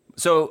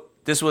 So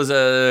this was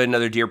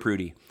another Dear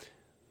Prudy.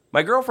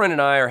 My girlfriend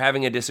and I are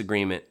having a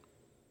disagreement.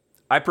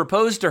 I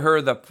proposed to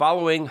her the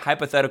following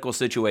hypothetical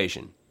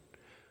situation.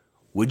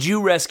 Would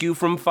you rescue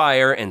from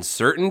fire and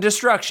certain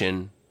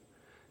destruction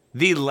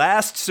the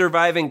last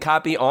surviving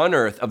copy on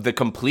Earth of the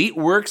complete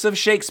works of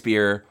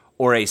Shakespeare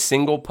or a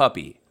single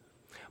puppy?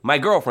 My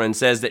girlfriend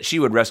says that she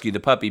would rescue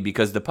the puppy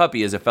because the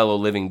puppy is a fellow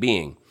living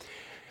being.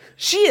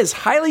 She is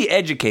highly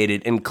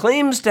educated and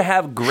claims to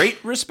have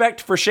great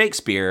respect for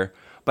Shakespeare,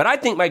 but I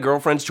think my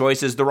girlfriend's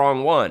choice is the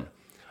wrong one.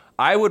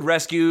 I would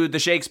rescue the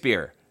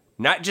Shakespeare,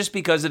 not just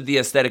because of the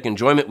aesthetic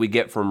enjoyment we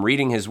get from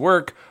reading his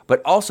work,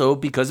 but also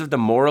because of the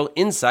moral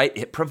insight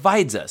it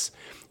provides us,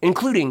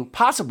 including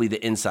possibly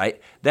the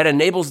insight that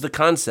enables the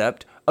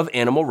concept of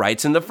animal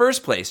rights in the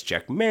first place.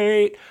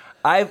 Checkmate.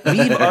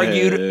 We've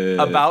argued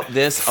about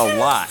this a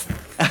lot.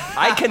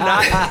 I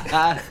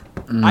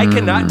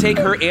cannot take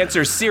her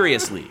answer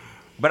seriously,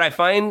 but I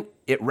find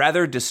it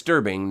rather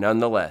disturbing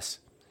nonetheless.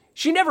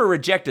 She never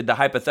rejected the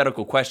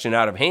hypothetical question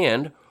out of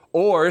hand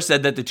or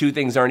said that the two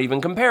things aren't even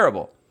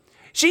comparable.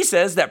 She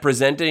says that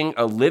presenting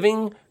a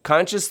living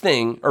conscious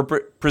thing or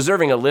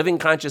preserving a living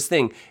conscious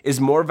thing is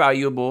more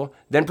valuable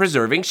than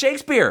preserving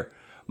Shakespeare.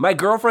 My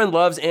girlfriend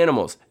loves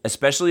animals,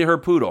 especially her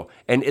poodle,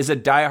 and is a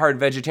diehard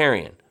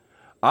vegetarian.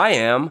 I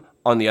am,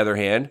 on the other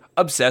hand,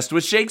 obsessed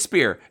with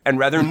Shakespeare and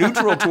rather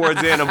neutral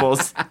towards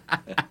animals.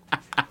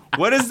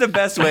 What is the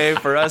best way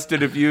for us to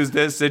diffuse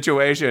this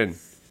situation?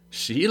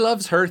 She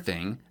loves her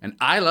thing, and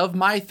I love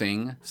my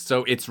thing,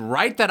 so it's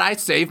right that I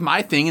save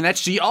my thing and that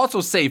she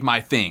also save my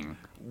thing.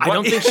 I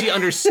don't think she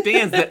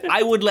understands that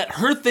I would let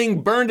her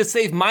thing burn to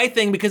save my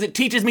thing because it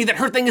teaches me that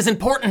her thing is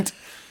important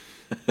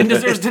and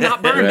deserves to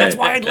not burn. Right. That's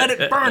why I'd let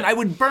it burn. I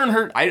would burn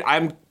her.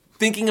 I'm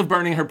thinking of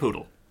burning her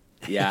poodle.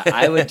 Yeah,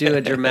 I would do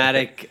a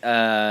dramatic,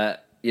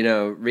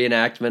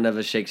 reenactment of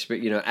a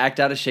Shakespeare, act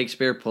out a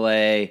Shakespeare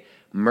play,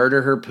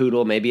 murder her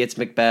poodle, maybe it's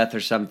Macbeth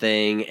or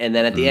something, and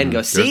then at the end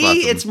go,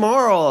 see, it's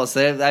moral.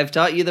 So I've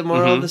taught you the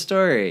moral of the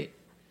story.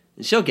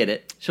 And she'll get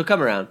it. She'll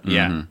come around.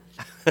 Yeah.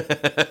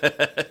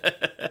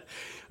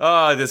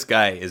 Oh, this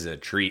guy is a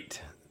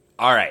treat.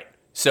 All right,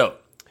 so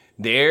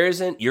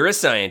you're a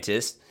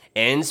scientist,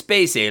 and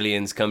space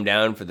aliens come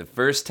down for the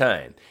first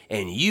time,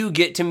 and you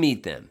get to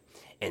meet them.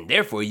 and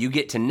therefore you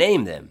get to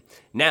name them.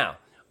 Now,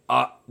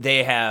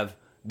 they are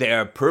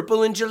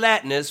purple and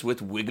gelatinous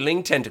with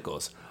wiggling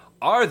tentacles.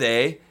 Are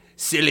they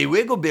Silly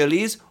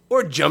Wigglebillies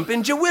or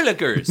Jumpin'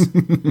 Jawillikers?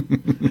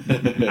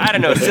 I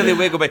don't know, Silly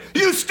Wigglebilly.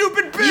 You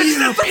stupid bitch!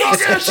 That's the wrong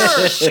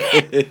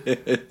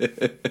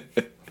answer!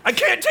 I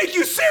can't take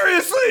you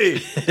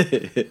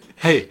seriously!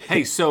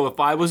 Hey, so if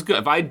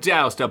I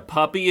doused a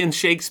puppy in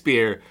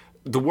Shakespeare,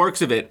 the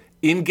works of it,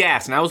 in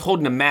gas, and I was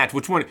holding a match,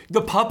 which one?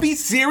 The puppy?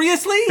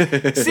 Seriously?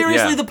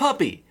 Seriously, the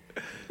puppy?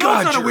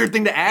 God, that's not a weird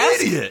thing to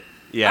ask. Idiot!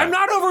 Yeah. I'm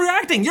not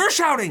overreacting. You're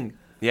shouting.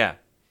 Yeah.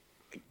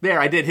 There,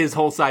 I did his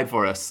whole side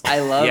for us. I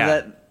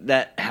love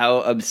that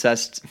how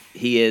obsessed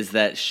he is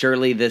that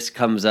surely this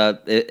comes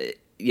up,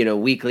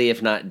 weekly,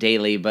 if not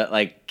daily. But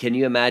like, can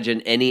you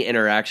imagine any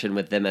interaction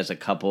with them as a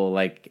couple?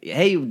 Like,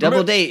 hey,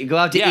 double date, go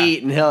out to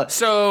eat, and he'll.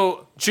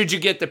 So, should you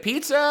get the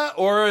pizza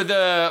or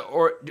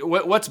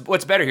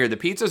what's better here, the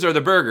pizzas or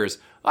the burgers?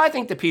 I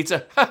think the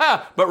pizza.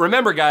 But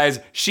remember,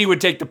 guys, she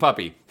would take the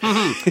puppy.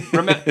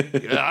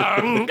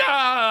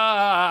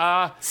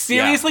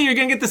 Seriously, you're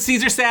gonna get the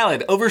Caesar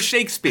salad over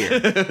Shakespeare.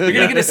 You're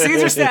gonna get a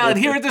Caesar salad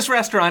here at this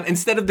restaurant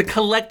instead of the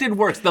collected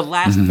works, the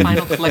last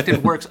final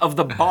collected works of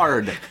the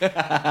Bard.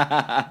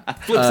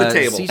 Flips the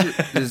table. Caesar,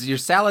 does your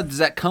salad, does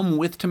that come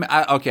with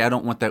tomato? Okay, I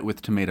don't want that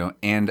with tomato.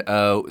 And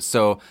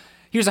so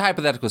here's a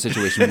hypothetical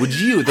situation. Would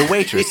you, the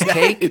waitress,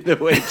 take the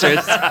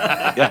waitress?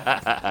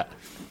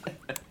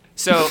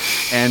 So,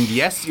 and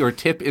yes, your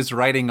tip is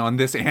writing on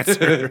this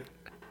answer.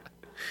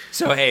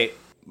 So, hey,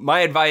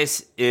 my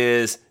advice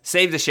is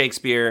save the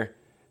Shakespeare,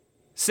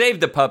 save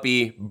the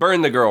puppy,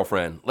 burn the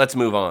girlfriend. Let's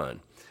move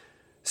on.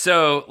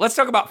 So, let's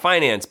talk about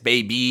finance,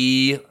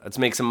 baby. Let's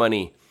make some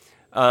money.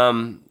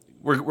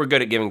 We're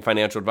good at giving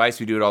financial advice.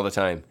 We do it all the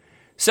time.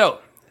 So,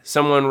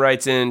 someone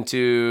writes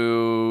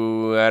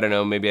into, I don't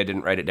know, maybe I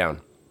didn't write it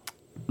down.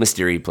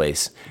 Mystery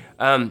place.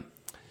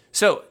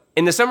 So,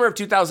 in the summer of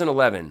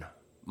 2011,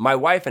 my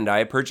wife and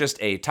I purchased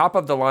a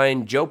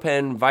top-of-the-line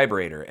Jopen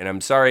vibrator, and I'm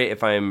sorry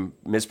if I'm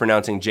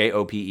mispronouncing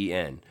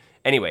Jopen.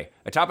 Anyway,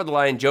 a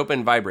top-of-the-line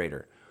Jopen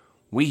vibrator.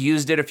 We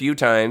used it a few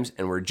times,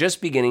 and we're just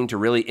beginning to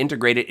really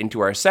integrate it into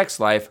our sex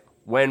life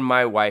when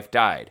my wife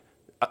died,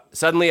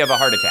 suddenly of a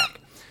heart attack.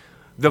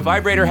 The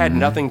vibrator had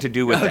nothing to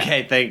do with that.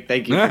 Okay,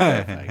 thank you for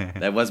clarifying.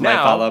 That was my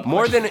follow-up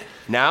more than a she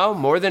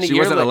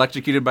year wasn't later.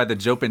 electrocuted by the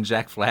Jopen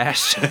Jack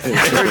Flash. I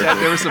heard that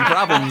there were some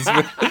problems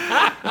with...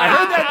 I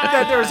heard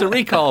that there was a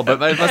recall,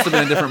 but it must have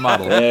been a different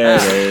model. There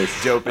it is.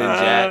 Jopen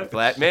Jack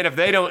Flat. Man, if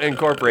they don't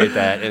incorporate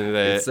that in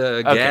the... It's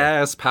a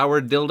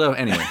gas-powered dildo.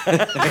 Anyway.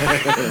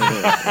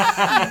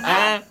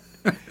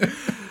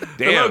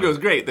 The logo's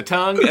great. The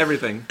tongue,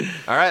 everything.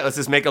 All right, let's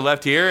just make a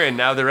left here, and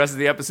now the rest of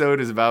the episode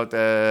is about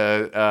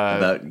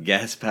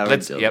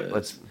gas-powered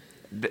dildos.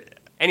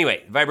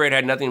 Anyway, vibrator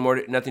had nothing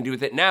to do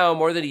with it. Now,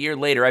 more than a year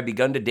later, I've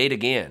begun to date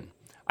again.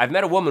 I've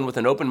met a woman with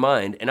an open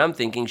mind, and I'm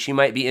thinking she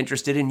might be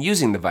interested in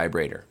using the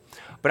vibrator.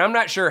 But I'm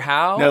not sure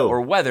how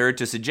or whether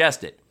to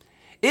suggest it.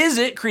 Is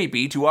it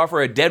creepy to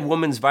offer a dead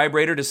woman's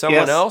vibrator to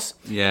someone else?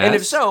 Yes. And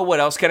if so, what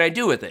else can I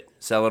do with it?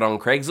 Sell it on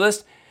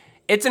Craigslist?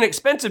 It's an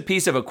expensive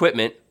piece of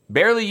equipment,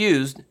 barely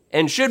used,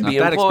 and should be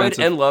employed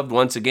and loved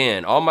once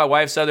again. All my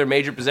wife's other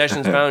major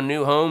possessions found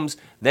new homes.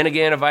 Then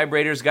again, a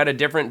vibrator's got a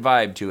different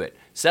vibe to it.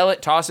 Sell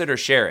it, toss it, or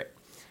share it.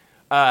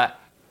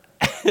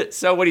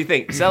 So what do you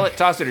think? Sell it,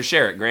 toss it, or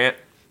share it, Grant?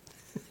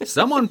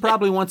 Someone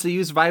probably wants a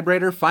used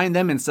vibrator. Find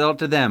them and sell it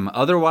to them.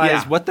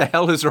 Otherwise, what the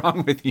hell is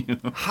wrong with you?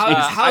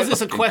 How is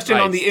this a question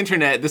on the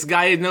internet? This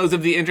guy knows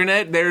of the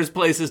internet. There's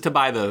places to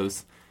buy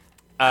those.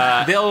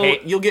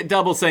 You'll get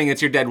double saying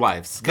it's your dead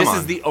wife's. This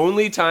is the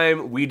only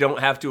time we don't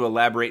have to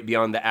elaborate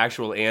beyond the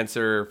actual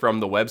answer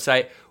from the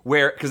website,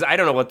 because I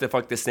don't know what the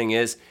fuck this thing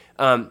is.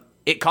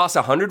 It costs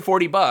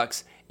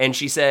 $140, and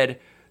she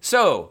said,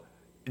 so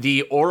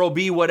the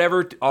Oral-B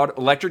whatever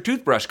electric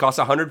toothbrush costs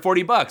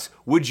 $140.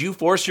 Would you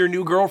force your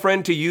new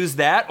girlfriend to use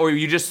that, or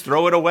you just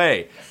throw it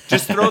away?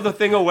 Just throw the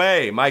thing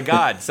away. My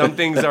God, some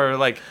things are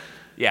like,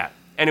 yeah.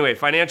 Anyway,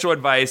 financial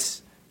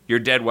advice: your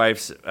dead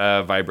wife's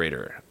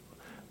vibrator.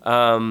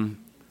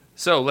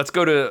 So let's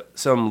go to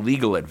some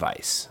legal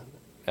advice.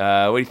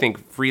 What do you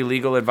think? Free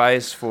legal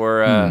advice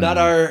for not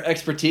our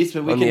expertise,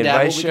 but we can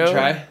dabble. We can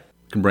try.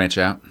 Can branch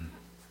out.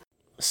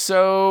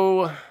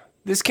 So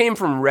this came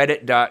from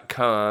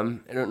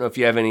Reddit.com. I don't know if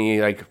you have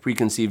any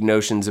preconceived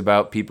notions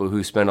about people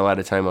who spend a lot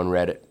of time on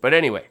Reddit, but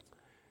anyway.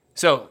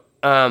 So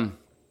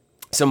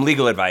some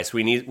legal advice.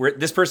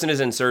 This person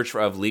is in search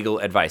of legal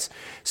advice.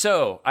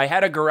 So I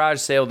had a garage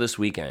sale this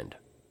weekend.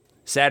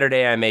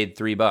 Saturday, I made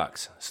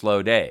 $3.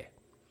 Slow day.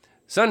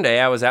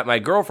 Sunday, I was at my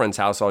girlfriend's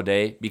house all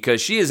day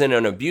because she is in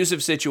an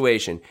abusive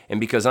situation,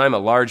 and because I'm a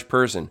large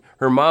person,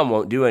 her mom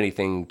won't do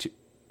anything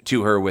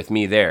to her with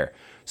me there.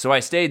 So I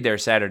stayed there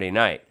Saturday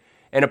night.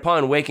 And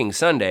upon waking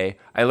Sunday,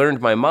 I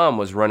learned my mom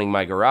was running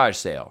my garage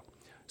sale.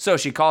 So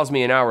she calls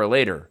me an hour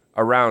later,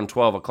 around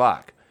 12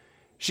 o'clock.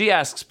 She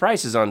asks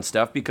prices on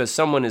stuff because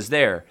someone is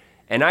there,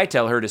 and I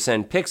tell her to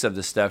send pics of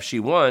the stuff she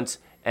wants,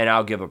 and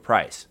I'll give a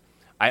price.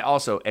 I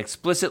also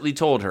explicitly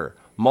told her,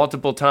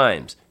 multiple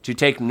times to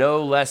take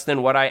no less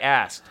than what I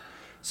asked.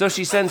 So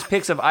she sends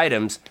pics of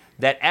items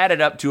that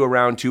added up to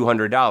around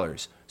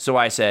 $200. So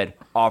I said,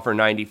 offer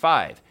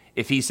 $95.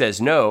 If he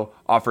says no,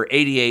 offer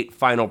 $88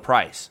 final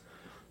price.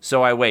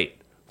 So I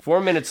wait.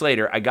 4 minutes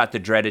later, I got the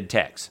dreaded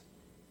text.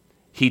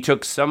 He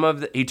took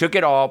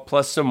it all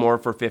plus some more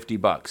for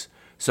 $50.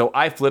 So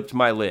I flipped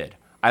my lid.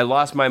 I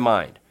lost my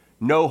mind.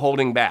 No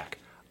holding back.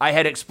 I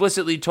had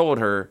explicitly told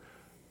her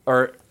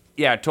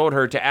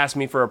to ask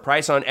me for a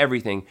price on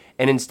everything,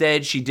 and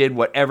instead she did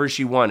whatever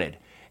she wanted.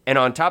 And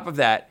on top of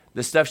that,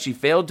 the stuff she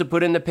failed to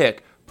put in the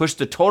pic pushed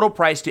the total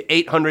price to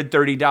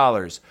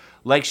 $830.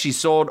 Like she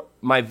sold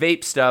my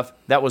vape stuff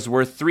that was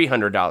worth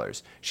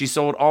 $300. She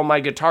sold all my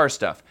guitar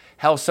stuff.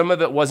 Hell, some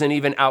of it wasn't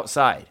even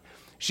outside.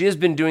 She has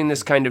been doing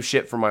this kind of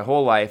shit for my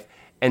whole life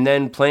and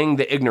then playing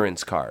the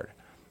ignorance card.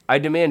 I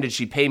demanded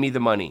she pay me the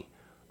money.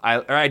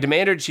 I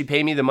demanded she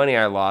pay me the money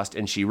I lost,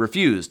 and she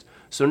refused.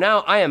 So now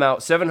I am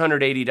out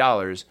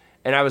 $780,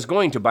 and I was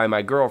going to buy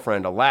my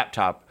girlfriend a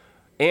laptop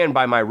and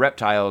buy my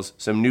reptiles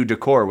some new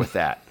decor with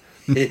that.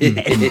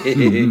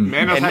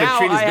 Man knows how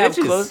to treat his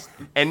bitches.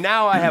 And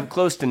now I have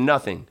close to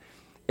nothing.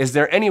 Is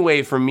there any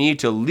way for me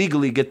to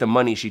legally get the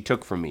money she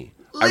took from me?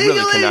 I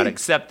really cannot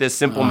accept this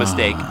simple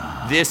mistake.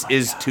 This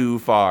is too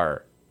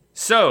far.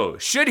 So,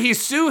 should he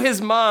sue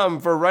his mom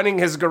for running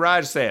his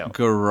garage sale?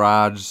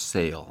 Garage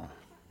sale.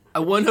 I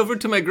went over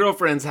to my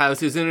girlfriend's house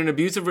who's in an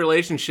abusive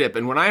relationship,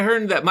 and when I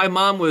heard that my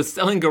mom was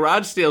selling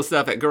garage sale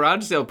stuff at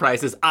garage sale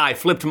prices, I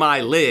flipped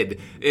my lid.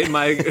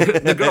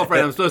 The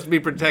girlfriend I'm supposed to be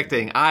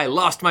protecting. I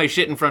lost my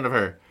shit in front of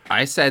her.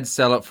 I said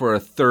sell it for a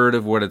third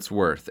of what it's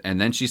worth,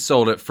 and then she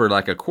sold it for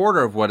like a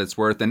quarter of what it's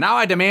worth, and now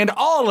I demand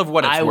all of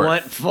what it's worth. I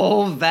want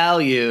full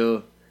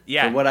value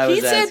for what I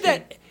was asking. He said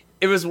that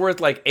it was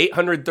worth like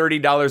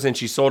 $830 and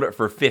she sold it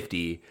for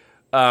 $50.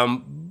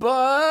 But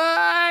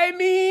I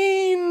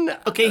mean,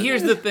 okay,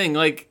 here's the thing.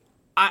 Like,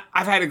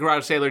 I've had a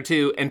garage sale or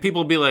two, and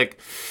people will be like,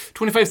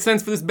 25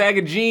 cents for this bag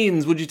of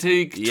jeans. Would you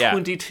take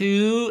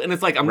 22? And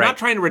it's like, I'm not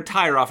trying to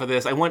retire off of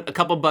this. I want a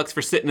couple bucks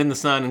for sitting in the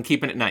sun and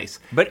keeping it nice.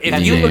 But if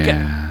you look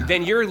at,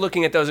 then you're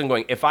looking at those and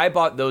going, if I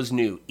bought those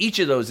new, each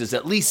of those is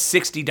at least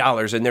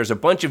 $60, and there's a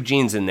bunch of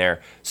jeans in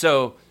there.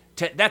 So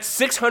that's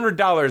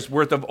 $600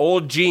 worth of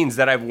old jeans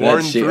that I've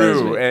worn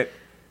through, and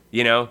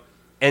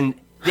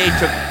they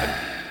took.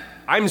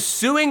 I'm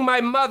suing my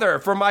mother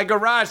for my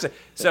garage.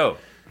 So,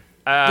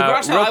 the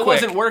garage sale, I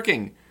wasn't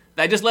working.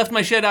 I just left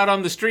my shit out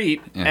on the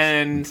street,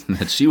 and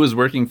that she was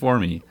working for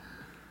me.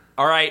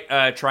 All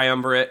right,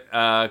 triumvirate.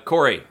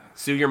 Corey,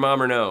 sue your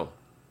mom or no?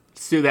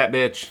 Sue that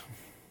bitch.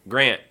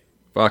 Grant.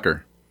 Fuck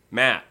her.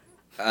 Matt.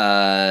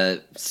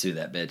 Sue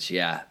that bitch,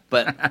 yeah.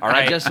 But all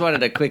right. I just wanted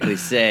to quickly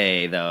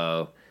say,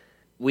 though,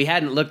 we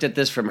hadn't looked at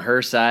this from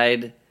her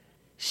side.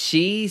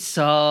 She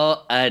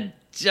saw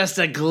just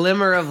a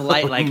glimmer of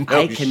light,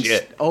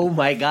 oh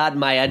my God,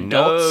 my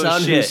adult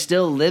son who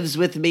still lives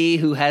with me,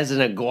 who has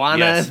an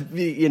iguana,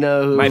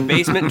 my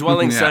basement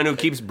dwelling son who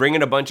keeps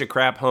bringing a bunch of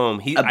crap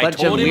home. I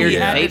told him weird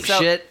vape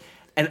shit,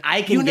 and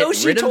I can get rid of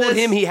this. She told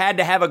him he had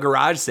to have a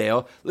garage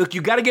sale. Look,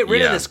 you got to get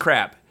rid of this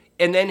crap.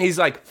 And then he's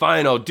like,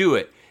 fine, I'll do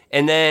it.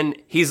 And then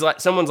he's like,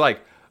 someone's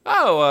like,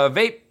 oh,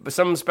 vape,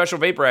 some special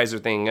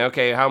vaporizer thing.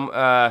 Okay,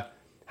 how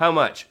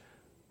much?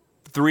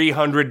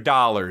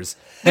 $300.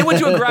 They went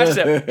to a garage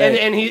sale,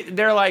 and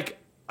they're like,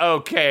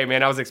 okay,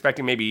 man, I was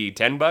expecting maybe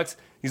 $10.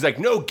 He's like,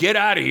 no, get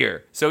out of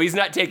here. So he's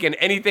not taking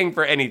anything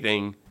for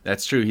anything.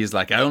 That's true. He's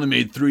like, I only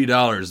made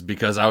 $3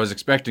 because I was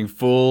expecting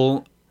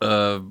full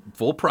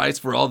price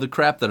for all the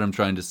crap that I'm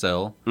trying to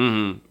sell.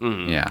 Mm-hmm.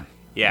 Mm-hmm.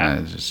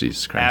 Yeah.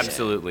 Jesus Christ.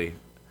 Absolutely.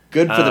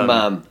 Good for the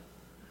mom.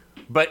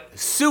 But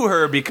sue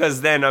her,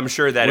 because then I'm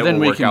sure that it will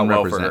work out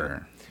well for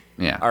her.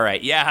 Yeah. All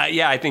right.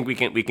 Yeah. I think we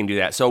can do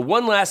that. So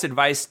one last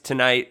advice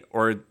tonight,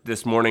 or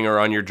this morning, or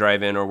on your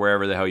drive-in, or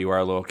wherever the hell you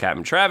are, little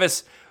Captain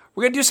Travis.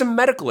 We're gonna do some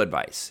medical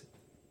advice.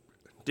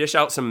 Dish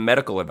out some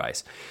medical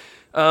advice.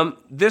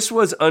 This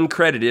was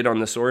uncredited on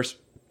the source.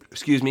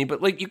 Excuse me,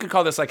 but like you could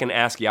call this like an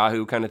Ask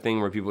Yahoo kind of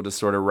thing, where people just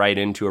sort of write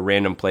into a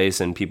random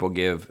place and people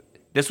give.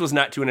 This was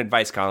not to an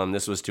advice column.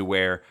 This was to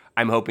where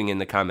I'm hoping in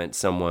the comments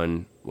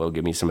someone will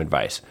give me some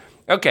advice.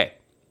 Okay,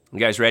 you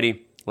guys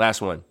ready?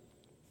 Last one.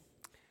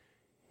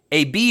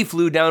 A bee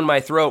flew down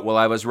my throat while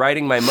I was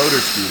riding my motor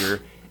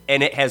scooter,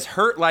 and it has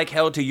hurt like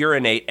hell to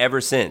urinate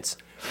ever since.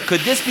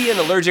 Could this be an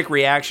allergic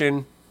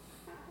reaction?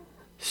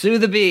 Sue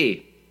the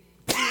bee.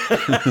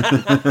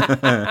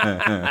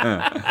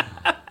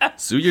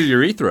 Sue your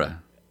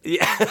urethra.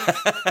 Yeah.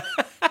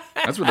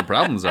 That's where the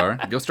problems are.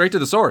 Go straight to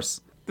the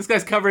source. This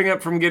guy's covering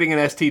up from getting an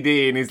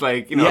STD, and he's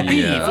like, a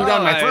bee flew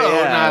down my throat.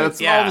 All of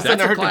a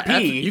sudden I hurt to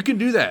pee. You can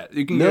do that.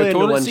 You can get a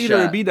toilet seat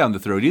or a bee down the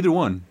throat, either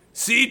one.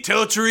 See,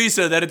 tell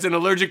Teresa that it's an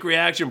allergic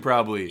reaction,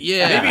 probably.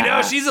 Yeah. Maybe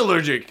now she's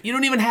allergic. You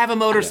don't even have a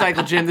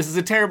motorcycle, Jim. This is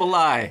a terrible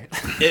lie.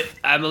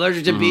 I'm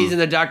allergic to bees, and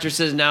the doctor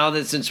says now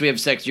that since we have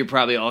sex, you're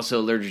probably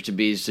also allergic to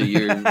bees, so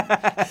you're...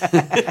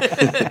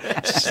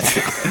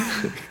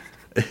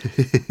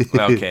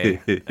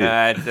 Okay.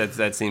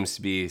 That seems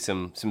to be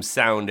some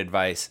sound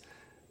advice.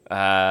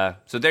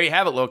 So there you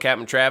have it, Little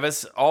Captain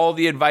Travis. All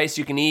the advice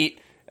you can eat.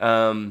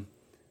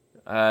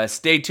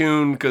 Stay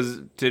tuned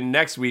to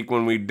next week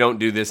when we don't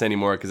do this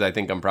anymore, because I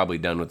think I'm probably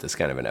done with this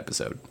kind of an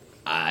episode.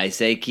 I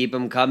say keep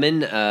them coming.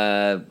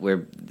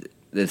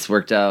 This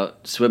worked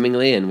out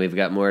swimmingly, and we've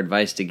got more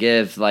advice to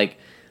give. Like,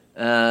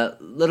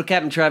 Little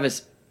Captain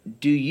Travis,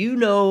 do you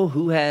know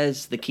who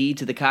has the key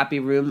to the copy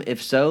room?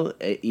 If so,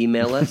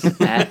 email us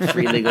at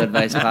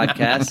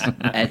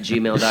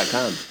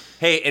freelegaladvicepodcast@gmail.com.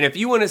 Hey, and if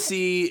you want to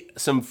see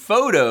some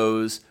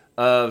photos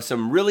of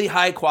some really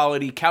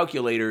high-quality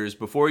calculators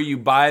before you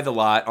buy the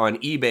lot on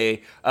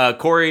eBay,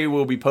 Corey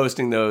will be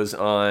posting those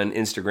on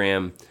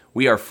Instagram.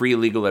 We are Free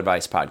Legal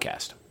Advice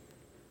Podcast.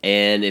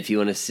 And if you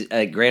want to see,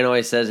 Grant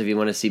always says, if you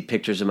want to see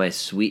pictures of my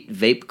sweet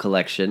vape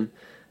collection,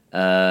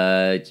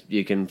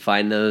 you can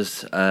find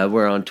those.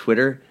 We're on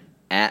Twitter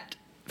at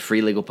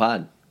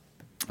FreeLegalPod.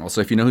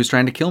 Also, if you know who's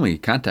trying to kill me,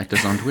 contact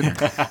us on Twitter.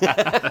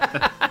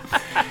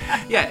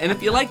 Yeah, and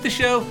if you like the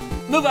show,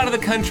 move out of the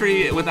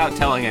country without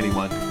telling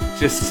anyone.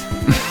 Just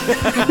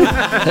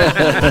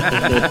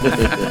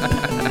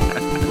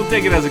we'll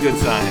take it as a good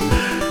sign.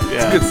 Yeah.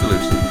 It's a good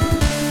solution.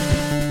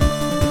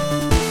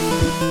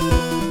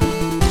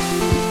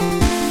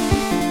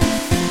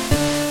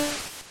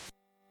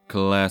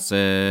 Classic.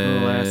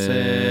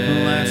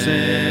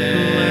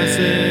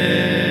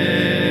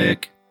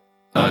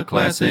 A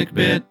classic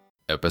bit.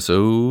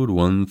 Episode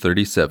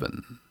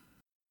 137.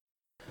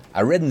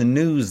 I read in the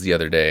news the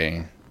other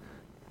day,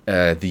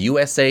 the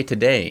USA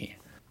Today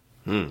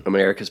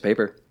America's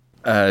paper.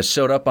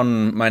 showed up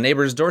on my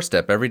neighbor's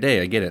doorstep every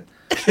day. I get it.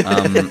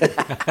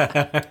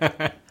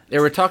 They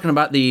were talking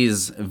about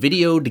these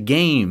videoed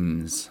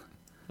games.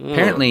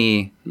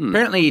 Apparently,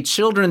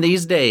 children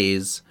these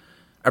days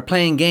are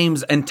playing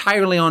games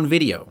entirely on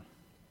video.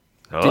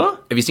 Huh?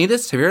 Have you seen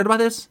this? Have you heard about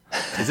this?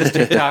 Is this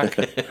TikTok?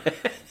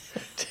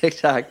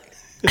 TikTok.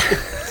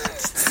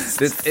 Is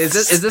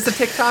this a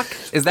TikTok?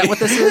 Is that what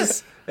this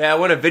is? Yeah, I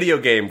want a video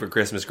game for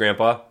Christmas,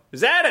 Grandpa.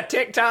 Is that a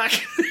TikTok?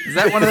 Is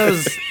that one of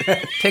those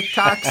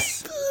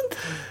TikToks?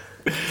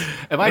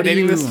 Am I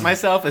dating this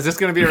myself? Is this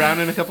going to be around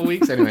in a couple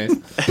weeks? Anyways.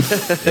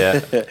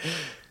 Yeah.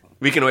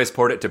 We can always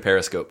port it to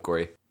Periscope,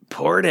 Corey.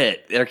 Port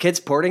it. Are kids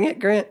porting it,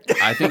 Grant?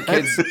 I think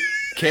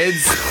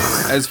kids,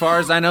 as far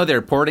as I know,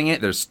 they're porting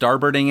it. They're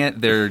starboarding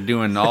it. They're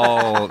doing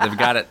all. They've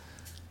got it.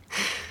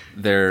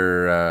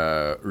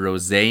 They're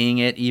roséing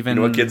it even. You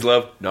know what kids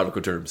love?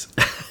 Nautical terms.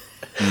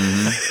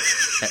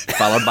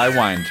 Followed by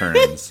wine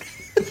terms.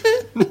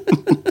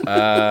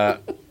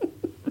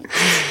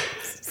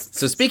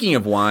 So speaking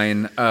of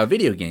wine,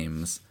 video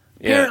games.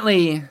 Yeah.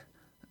 Apparently,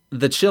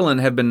 the chillin'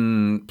 have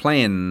been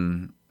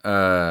playing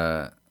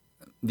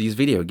these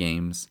video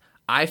games.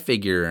 I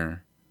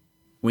figure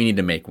we need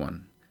to make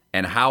one.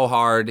 And how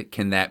hard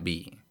can that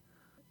be?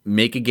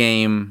 Make a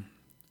game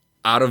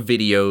out of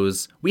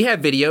videos. We have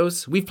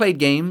videos. We've played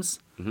games.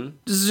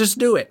 Just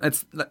do it.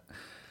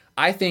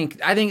 I think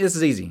this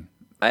is easy.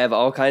 I have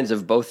all kinds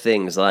of both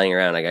things lying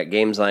around. I got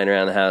games lying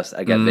around the house.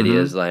 I got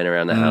videos lying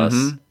around the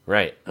house.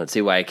 Right. Let's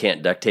see why I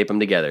can't duct tape them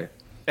together.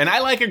 And I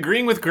like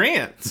agreeing with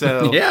Grant.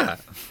 So Yeah.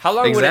 How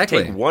long Exactly.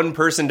 would it take one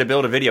person to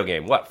build a video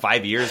game? What,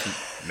 5 years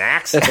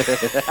max?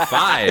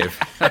 5.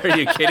 Are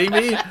you kidding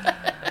me?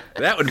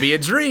 That would be a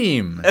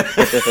dream.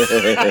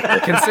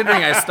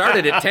 Considering I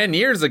started it 10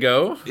 years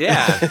ago.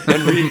 Yeah. Then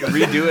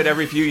redo it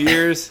every few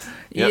years.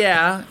 Yep.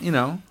 Yeah, you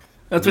know.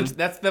 that's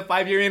the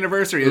 5-year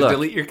anniversary is Look.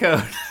 delete your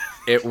code.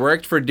 It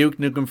worked for Duke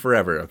Nukem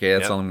Forever. Okay,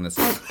 that's all I'm going to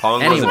say.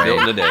 Pong wasn't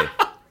built in a day.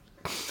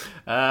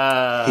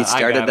 He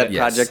started that Yes.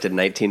 project in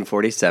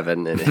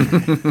 1947, and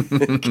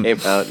it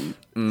came out in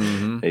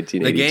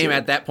 1982. The game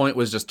at that point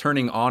was just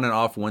turning on and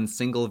off one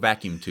single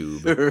vacuum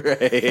tube. Right.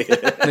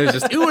 It was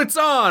just, ooh, it's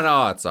on.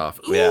 Oh, it's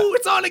off. Ooh, Yeah.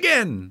 it's on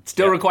again.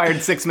 Still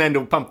required 6 men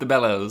to pump the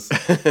bellows.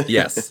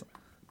 Yes.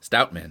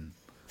 Stout men.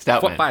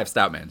 Stout man. 5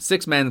 stout men.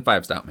 6 men,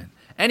 5 stout men.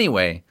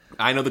 Anyway,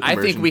 I know the I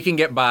conversion. think we can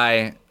get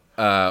by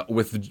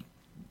with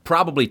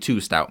probably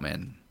 2 stout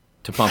men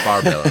to pump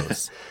our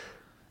bellows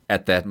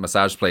at that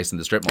massage place in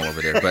the strip mall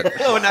over there. But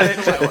Oh, not it.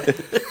 Wait,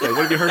 what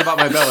have you heard about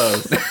my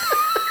bellows?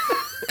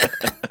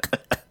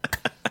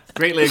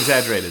 Greatly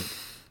exaggerated.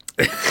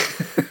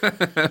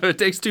 it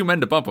takes 2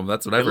 men to pump them.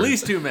 That's what I've At heard.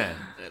 least 2 men.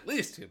 At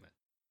least 2 men.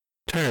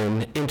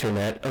 Turn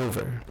internet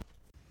over.